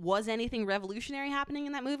 was anything revolutionary happening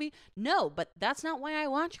in that movie? No, but that's not why I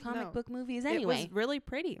watch comic book movies anyway. It was really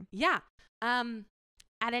pretty. Yeah.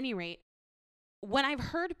 At any rate, when I've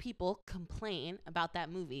heard people complain about that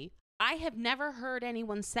movie, I have never heard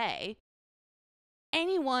anyone say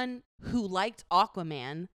anyone who liked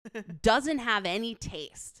Aquaman doesn't have any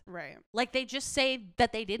taste. Right. Like, they just say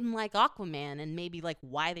that they didn't like Aquaman and maybe like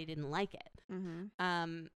why they didn't like it.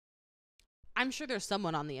 I'm sure there's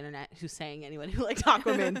someone on the internet who's saying anyone who liked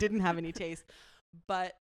Aquaman didn't have any taste,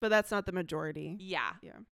 but that's not the majority. Yeah.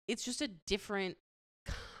 Yeah. It's just a different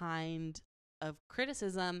kind of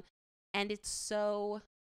criticism, and it's so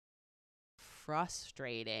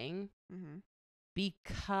frustrating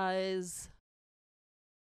because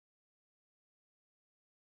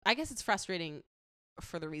I guess it's frustrating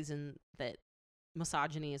for the reason that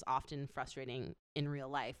misogyny is often frustrating in real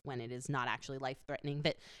life when it is not actually life-threatening,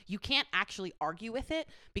 that you can't actually argue with it,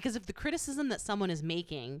 because if the criticism that someone is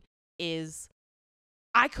making is,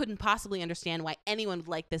 I couldn't possibly understand why anyone would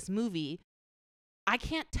like this movie, I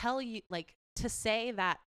can't tell you, like, to say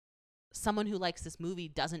that someone who likes this movie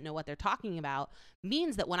doesn't know what they're talking about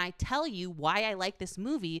means that when I tell you why I like this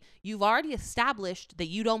movie, you've already established that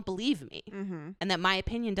you don't believe me and that my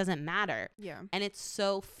opinion doesn't matter. Yeah. And it's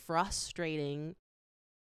so frustrating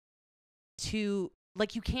to,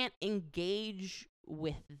 like, you can't engage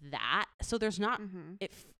with that. So there's not,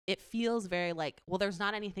 it feels very like, well, there's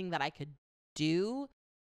not anything that I could do.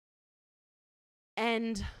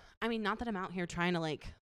 And I mean, not that I'm out here trying to like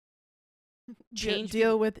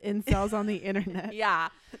deal with incels on the internet. Yeah.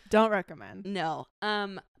 Don't recommend. No.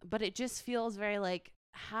 But it just feels very like,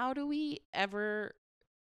 how do we ever,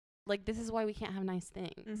 like, this is why we can't have nice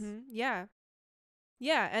things. Yeah.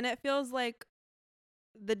 Yeah, and it feels like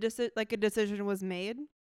a decision was made,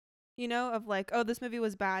 you know, of like, oh, this movie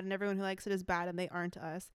was bad and everyone who likes it is bad and they aren't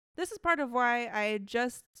us. This is part of why I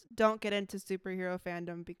just don't get into superhero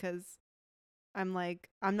fandom, because I'm like,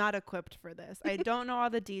 I'm not equipped for this. I don't know all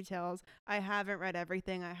the details. I haven't read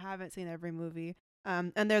everything. I haven't seen every movie.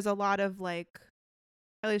 And there's a lot of like,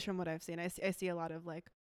 at least from what I've seen, I see a lot of like,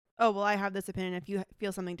 oh, well, I have this opinion. If you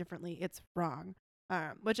feel something differently, it's wrong.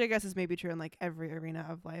 Which I guess is maybe true in like every arena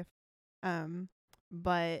of life.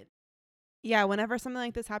 But yeah, whenever something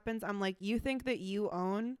like this happens, I'm like, you think that you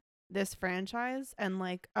own this franchise and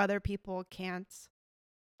like other people can't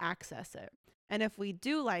access it. And if we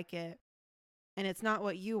do like it and it's not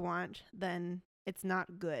what you want, then it's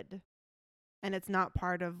not good. And it's not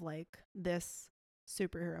part of like this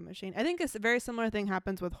superhero machine. I think a very similar thing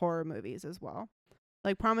happens with horror movies as well.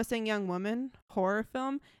 like Promising Young Woman horror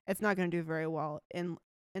film, it's not going to do very well in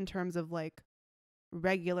terms of like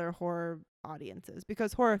regular horror audiences,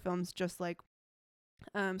 because horror films, just like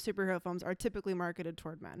superhero films, are typically marketed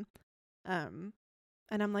toward men. And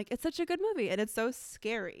I'm like, it's such a good movie, and it's so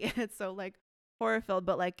scary. It's so like horror filled,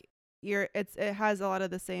 but like it has a lot of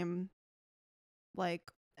the same like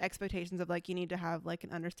expectations of like you need to have like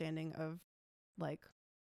an understanding of like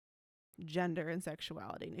gender and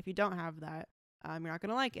sexuality, and if you don't have that, you're not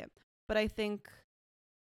gonna like it. But I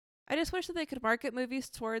just wish that they could market movies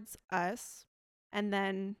towards us and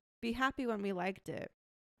then be happy when we liked it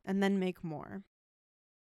and then make more.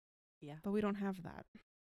 Yeah. But we don't have that.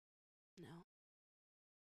 No.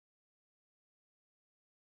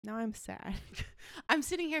 Now I'm sad. I'm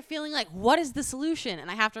sitting here feeling like, what is the solution? And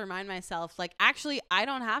I have to remind myself, like, actually, I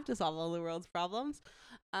don't have to solve all the world's problems.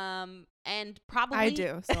 And probably I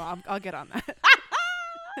do, so I'll get on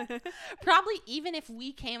that. Probably even if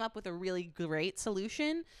we came up with a really great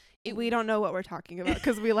solution, we don't know what we're talking about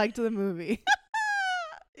because we liked the movie.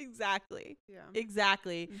 Exactly. Yeah.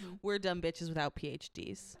 Exactly. Mm-hmm. We're dumb bitches without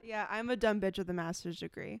PhDs. Yeah, I'm a dumb bitch with a master's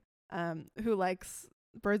degree, who likes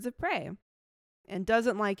Birds of Prey and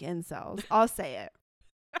doesn't like incels. I'll say it.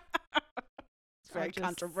 It's very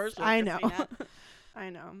controversial. I know. I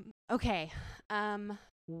know. Okay.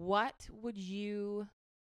 What would you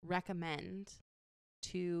recommend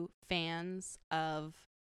to fans of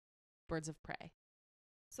Birds of Prey?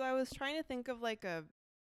 So I was trying to think of like a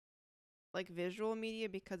visual media,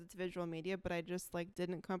 because it's visual media, but I just like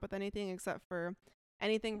didn't come up with anything except for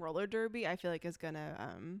anything roller derby. I feel like is gonna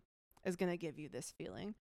give you this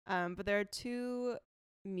feeling. But there are two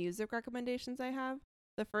music recommendations I have.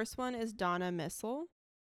 The first one is Donna Missel.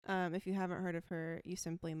 If you haven't heard of her, you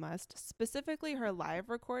simply must. Specifically her live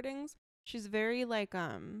recordings. She's very like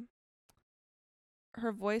her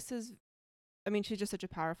voice is, I mean, she's just such a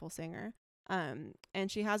powerful singer. And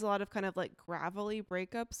she has a lot of kind of like gravelly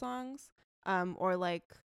breakup songs, or like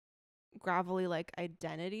gravelly like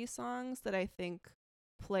identity songs that I think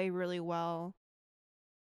play really well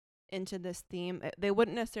into this theme. They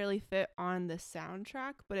wouldn't necessarily fit on the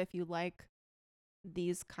soundtrack, but if you like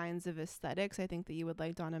these kinds of aesthetics, I think that you would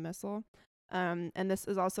like Donna Missel. And this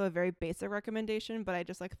is also a very basic recommendation, but I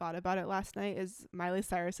just like thought about it last night, is Miley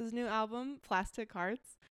Cyrus's new album, Plastic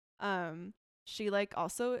Hearts. She like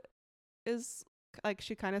also is like,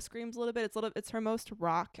 she kind of screams a little bit. It's her most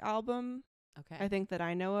rock album, okay, I think, that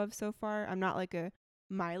I know of so far. I'm not like a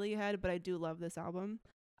Miley head, but I do love this album.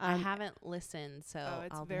 I haven't listened, so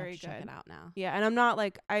I'll very have to check good. it out now. Yeah, and I'm not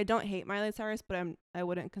like, I don't hate Miley Cyrus, but I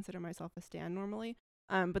wouldn't consider myself a stan normally.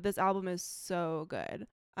 But this album is so good.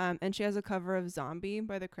 And she has a cover of Zombie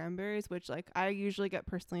by the Cranberries, which like I usually get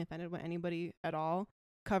personally offended when anybody at all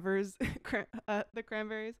covers the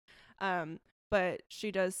Cranberries. But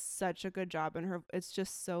she does such a good job, and it's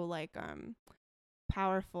just so like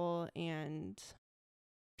powerful, and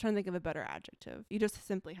I'm trying to think of a better adjective. You just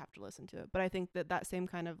simply have to listen to it. But I think that same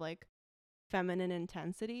kind of like feminine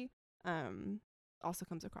intensity also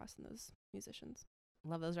comes across in those musicians.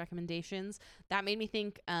 Love those recommendations. That made me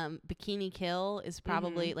think Bikini Kill is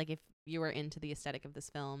probably like, if you were into the aesthetic of this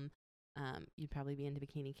film, you'd probably be into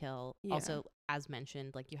Bikini Kill. Yeah. Also, as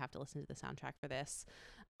mentioned, like, you have to listen to the soundtrack for this.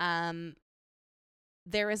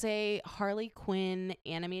 There is a Harley Quinn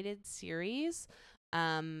animated series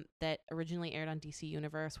that originally aired on DC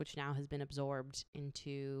Universe, which now has been absorbed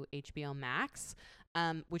into HBO Max,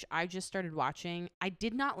 which I just started watching. I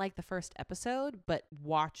did not like the first episode, but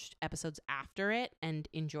watched episodes after it and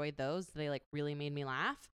enjoyed those. They like really made me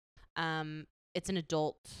laugh. It's an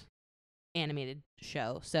adult animated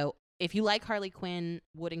show, so if you like Harley Quinn,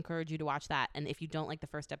 would encourage you to watch that. And if you don't like the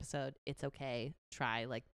first episode, it's okay. Try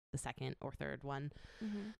like the second or third one.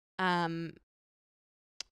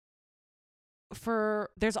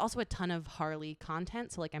 There's also a ton of Harley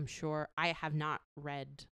content, so like, I'm sure, I have not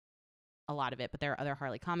read a lot of it, but there are other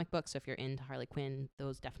Harley comic books, so if you're into Harley Quinn,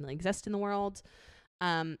 those definitely exist in the world.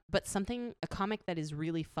 But a comic that is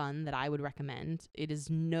really fun that I would recommend, it is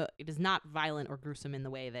not violent or gruesome in the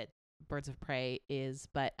way that Birds of Prey is,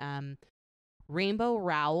 but Rainbow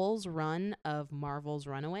Rowell's run of Marvel's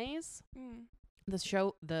Runaways.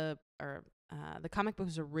 The comic book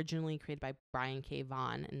was originally created by Brian K.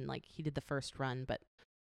 Vaughan, and like, he did the first run, but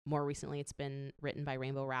more recently it's been written by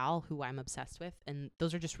Rainbow Rowell, who I'm obsessed with, and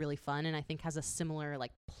those are just really fun, and I think has a similar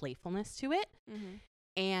like playfulness to it.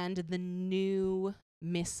 And the new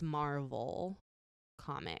Miss Marvel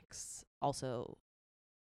comics, also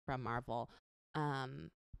from Marvel,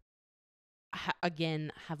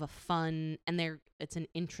 again have a fun, and it's an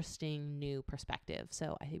interesting new perspective,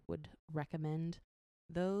 so I would recommend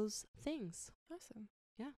those things. Awesome.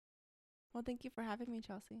 Yeah. Well, thank you for having me,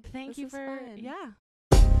 Chelsea. Thank This you was for, fun. yeah.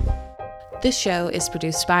 This show is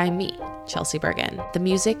produced by me, Chelsea Bergen. The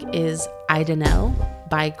music is I Dunno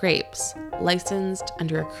by Grapes, licensed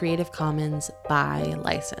under a Creative Commons by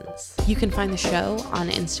license. You can find the show on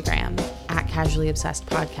Instagram at Casually Obsessed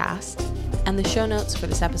Podcast, and the show notes for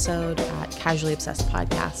this episode at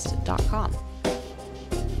casuallyobsessedpodcast.com.